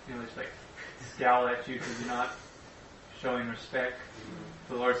 you know, just like scowl at you because you're not showing respect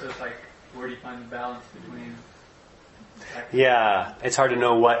to the Lord. So it's like, where do you find the balance between? Yeah, it's hard to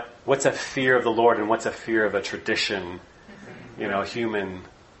know what's a fear of the Lord and what's a fear of a tradition, you know, human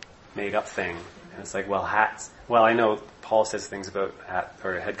made up thing. And it's like, well, hats. Well, I know Paul says things about hat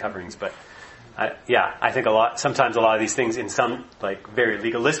or head coverings, but I think sometimes a lot of these things in some like very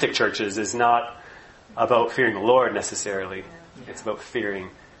legalistic churches is not about fearing the Lord necessarily. It's about fearing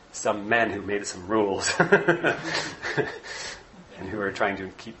some men who made some rules and who are trying to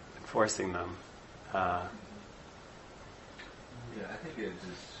keep enforcing them. I think it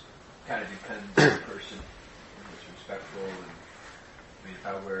just kind of depends on the person. It's respectful, and I mean, if I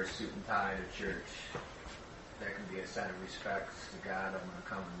wear a suit and tie to church, that can be a sign of respect to God. I'm going to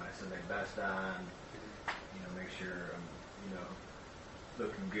come with my Sunday best on, you know, make sure I'm, you know,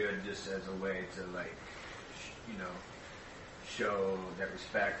 looking good, just as a way to like, you know, show that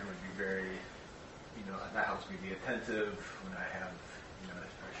respect. I'm going to be very, you know, that helps me be attentive when I have, you know, a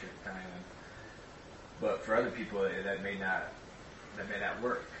shirt and tie on. But for other people, that may not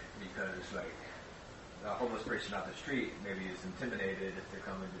work, because like a homeless person off the street maybe is intimidated if they're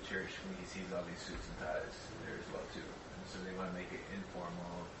coming to church when he sees all these suits and ties there as well too. And so they want to make it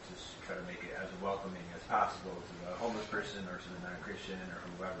informal, just try to make it as welcoming as possible to the homeless person or to the non-Christian or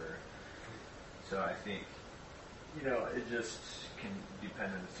whoever. So I think, you know, it just can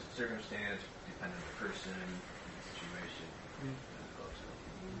depend on the circumstance, depend on the person, the situation as well too.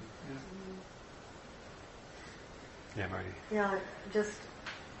 Yeah, Marty. Yeah, just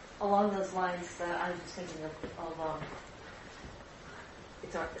along those lines, I was just thinking of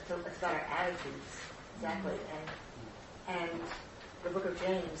it's about our attitudes, exactly, and the book of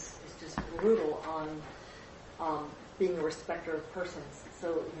James is just brutal on being a respecter of persons. So,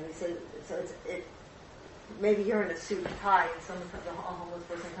 you know, he said, maybe you're in a suit and tie, and a homeless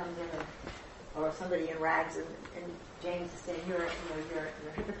person comes in, or somebody in rags, and James is saying, you're a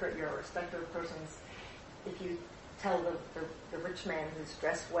hypocrite, you're a respecter of persons. If you tell the rich man who's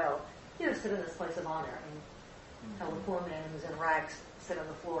dressed well, you know, sit in this place of honor, and tell the poor man who's in rags, sit on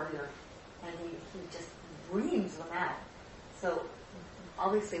the floor here, and he just reams them out. So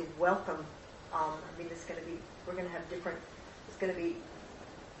obviously welcome. I mean, we're going to have it's going to be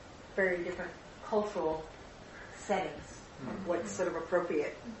very different cultural settings of what's sort of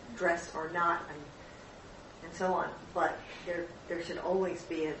appropriate, dress or not, and so on. But there should always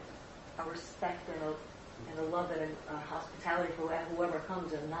be a respect and a and a love and a hospitality for whoever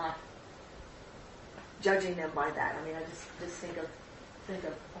comes, and not judging them by that. I mean, I just think of a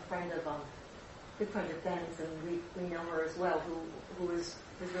friend of good friend of Ben's, and we know her as well, who was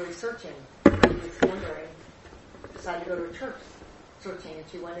really searching. She was wondering, decided to go to a church searching, and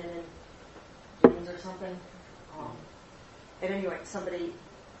she went in jeans or something. At any rate, somebody,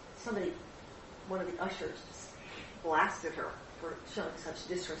 one of the ushers just blasted her for showing such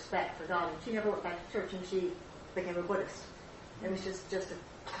disrespect for God, and she never went back to church, and she became a Buddhist. It was just an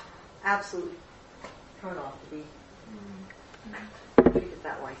absolute turn off to be treated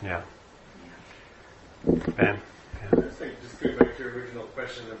that way. Yeah. Ben? I just think, just going back to your original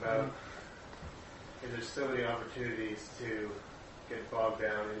question about, there's so many opportunities to get bogged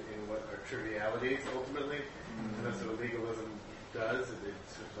down in what are trivialities ultimately, and that's what legalism does.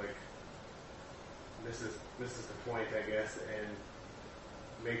 It's sort of like misses the point, I guess, and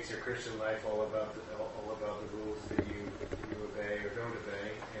makes your Christian life all about the rules that you obey or don't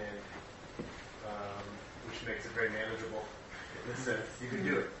obey, and which makes it very manageable in this sense. You can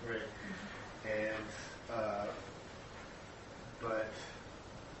do it, right? And but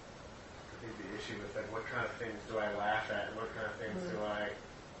I think the issue with like what kind of things do I laugh at, and what kind of things do I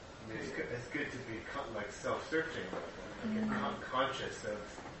mean, it's good to be self-searching about them, like conscious of,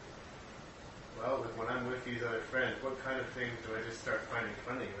 well, when I'm with these other friends, what kind of things do I just start finding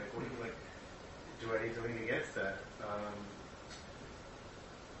funny? Like, do I need to lean against that?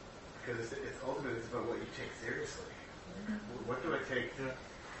 Because it's ultimately it's about what you take seriously. What do I take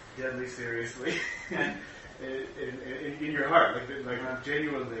deadly seriously in your heart? Like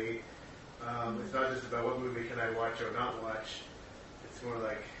genuinely, it's not just about what movie can I watch or not watch. It's more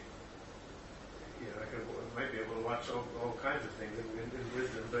like, I might be able to watch all kinds of things in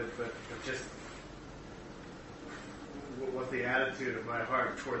wisdom, but just what the attitude of my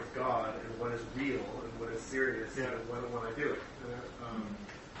heart towards God and what is real and what is serious when I do it.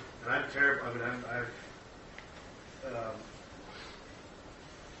 And I'm terrible. I mean, I've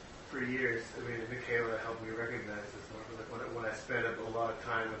for years. I mean, Michaela helped me recognize this more. Like when I spend a lot of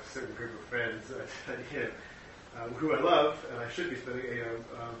time with a certain group of friends, who I love and I should be spending,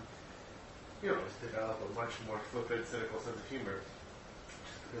 just develop a much more flippant, cynical sense of humor.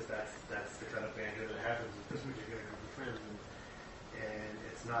 Just because that's the kind of banter that happens with this particular group of friends, and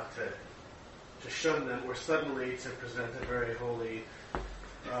it's not to shun them or suddenly to present a very holy,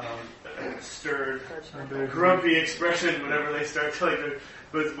 stern, grumpy expression whenever they start telling them,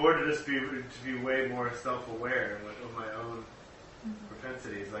 but it's more to just be way more self-aware of my own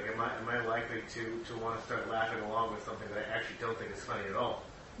propensities. Like, am I likely to want to start laughing along with something that I actually don't think is funny at all,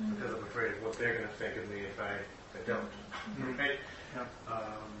 because I'm afraid of what they're going to think of me if I don't. Right?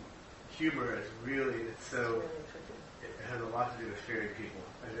 Humor is really, it has a lot to do with fearing people,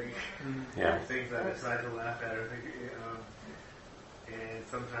 I think. Things that I decide to laugh at, and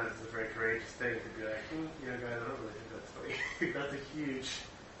sometimes it's a very courageous thing to be like, guys, I don't really think that's funny. That's a huge,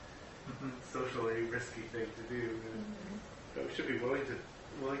 socially risky thing to do. But we should be willing to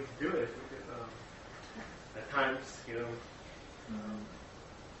do it. At times,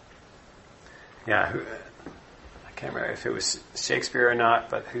 I can't remember if it was Shakespeare or not,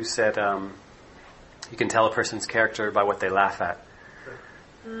 but who said you can tell a person's character by what they laugh at.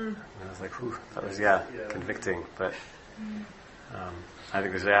 And I was like, that was convicting, but I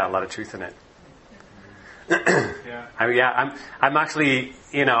think there's a lot of truth in it. I'm actually,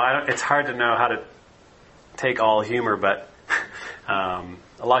 it's hard to know how to take all humor, but a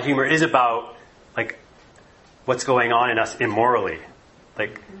lot of humor is about like what's going on in us immorally,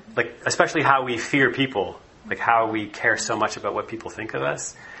 like especially how we fear people, like how we care so much about what people think of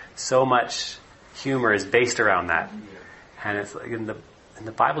us. So much humor is based around that, and it's like in the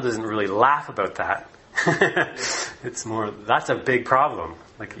Bible doesn't really laugh about that. It's more, that's a big problem.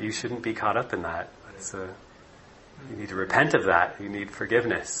 Like, you shouldn't be caught up in that. You need to repent of that. You need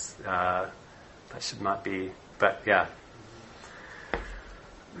forgiveness. That should not be, but yeah.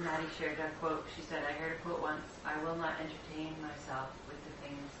 Maddie shared a quote. She said, I heard a quote once, I will not entertain myself with the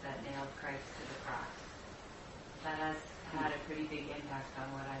things that nailed Christ to the cross. That has had a pretty big impact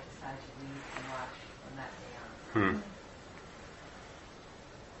on what I decide to read and watch from that day on.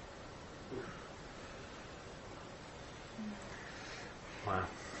 Wow.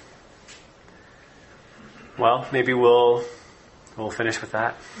 Well, maybe we'll finish with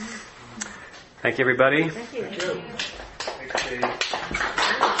that. Thank you, everybody. Thank you. Thanks, Dave.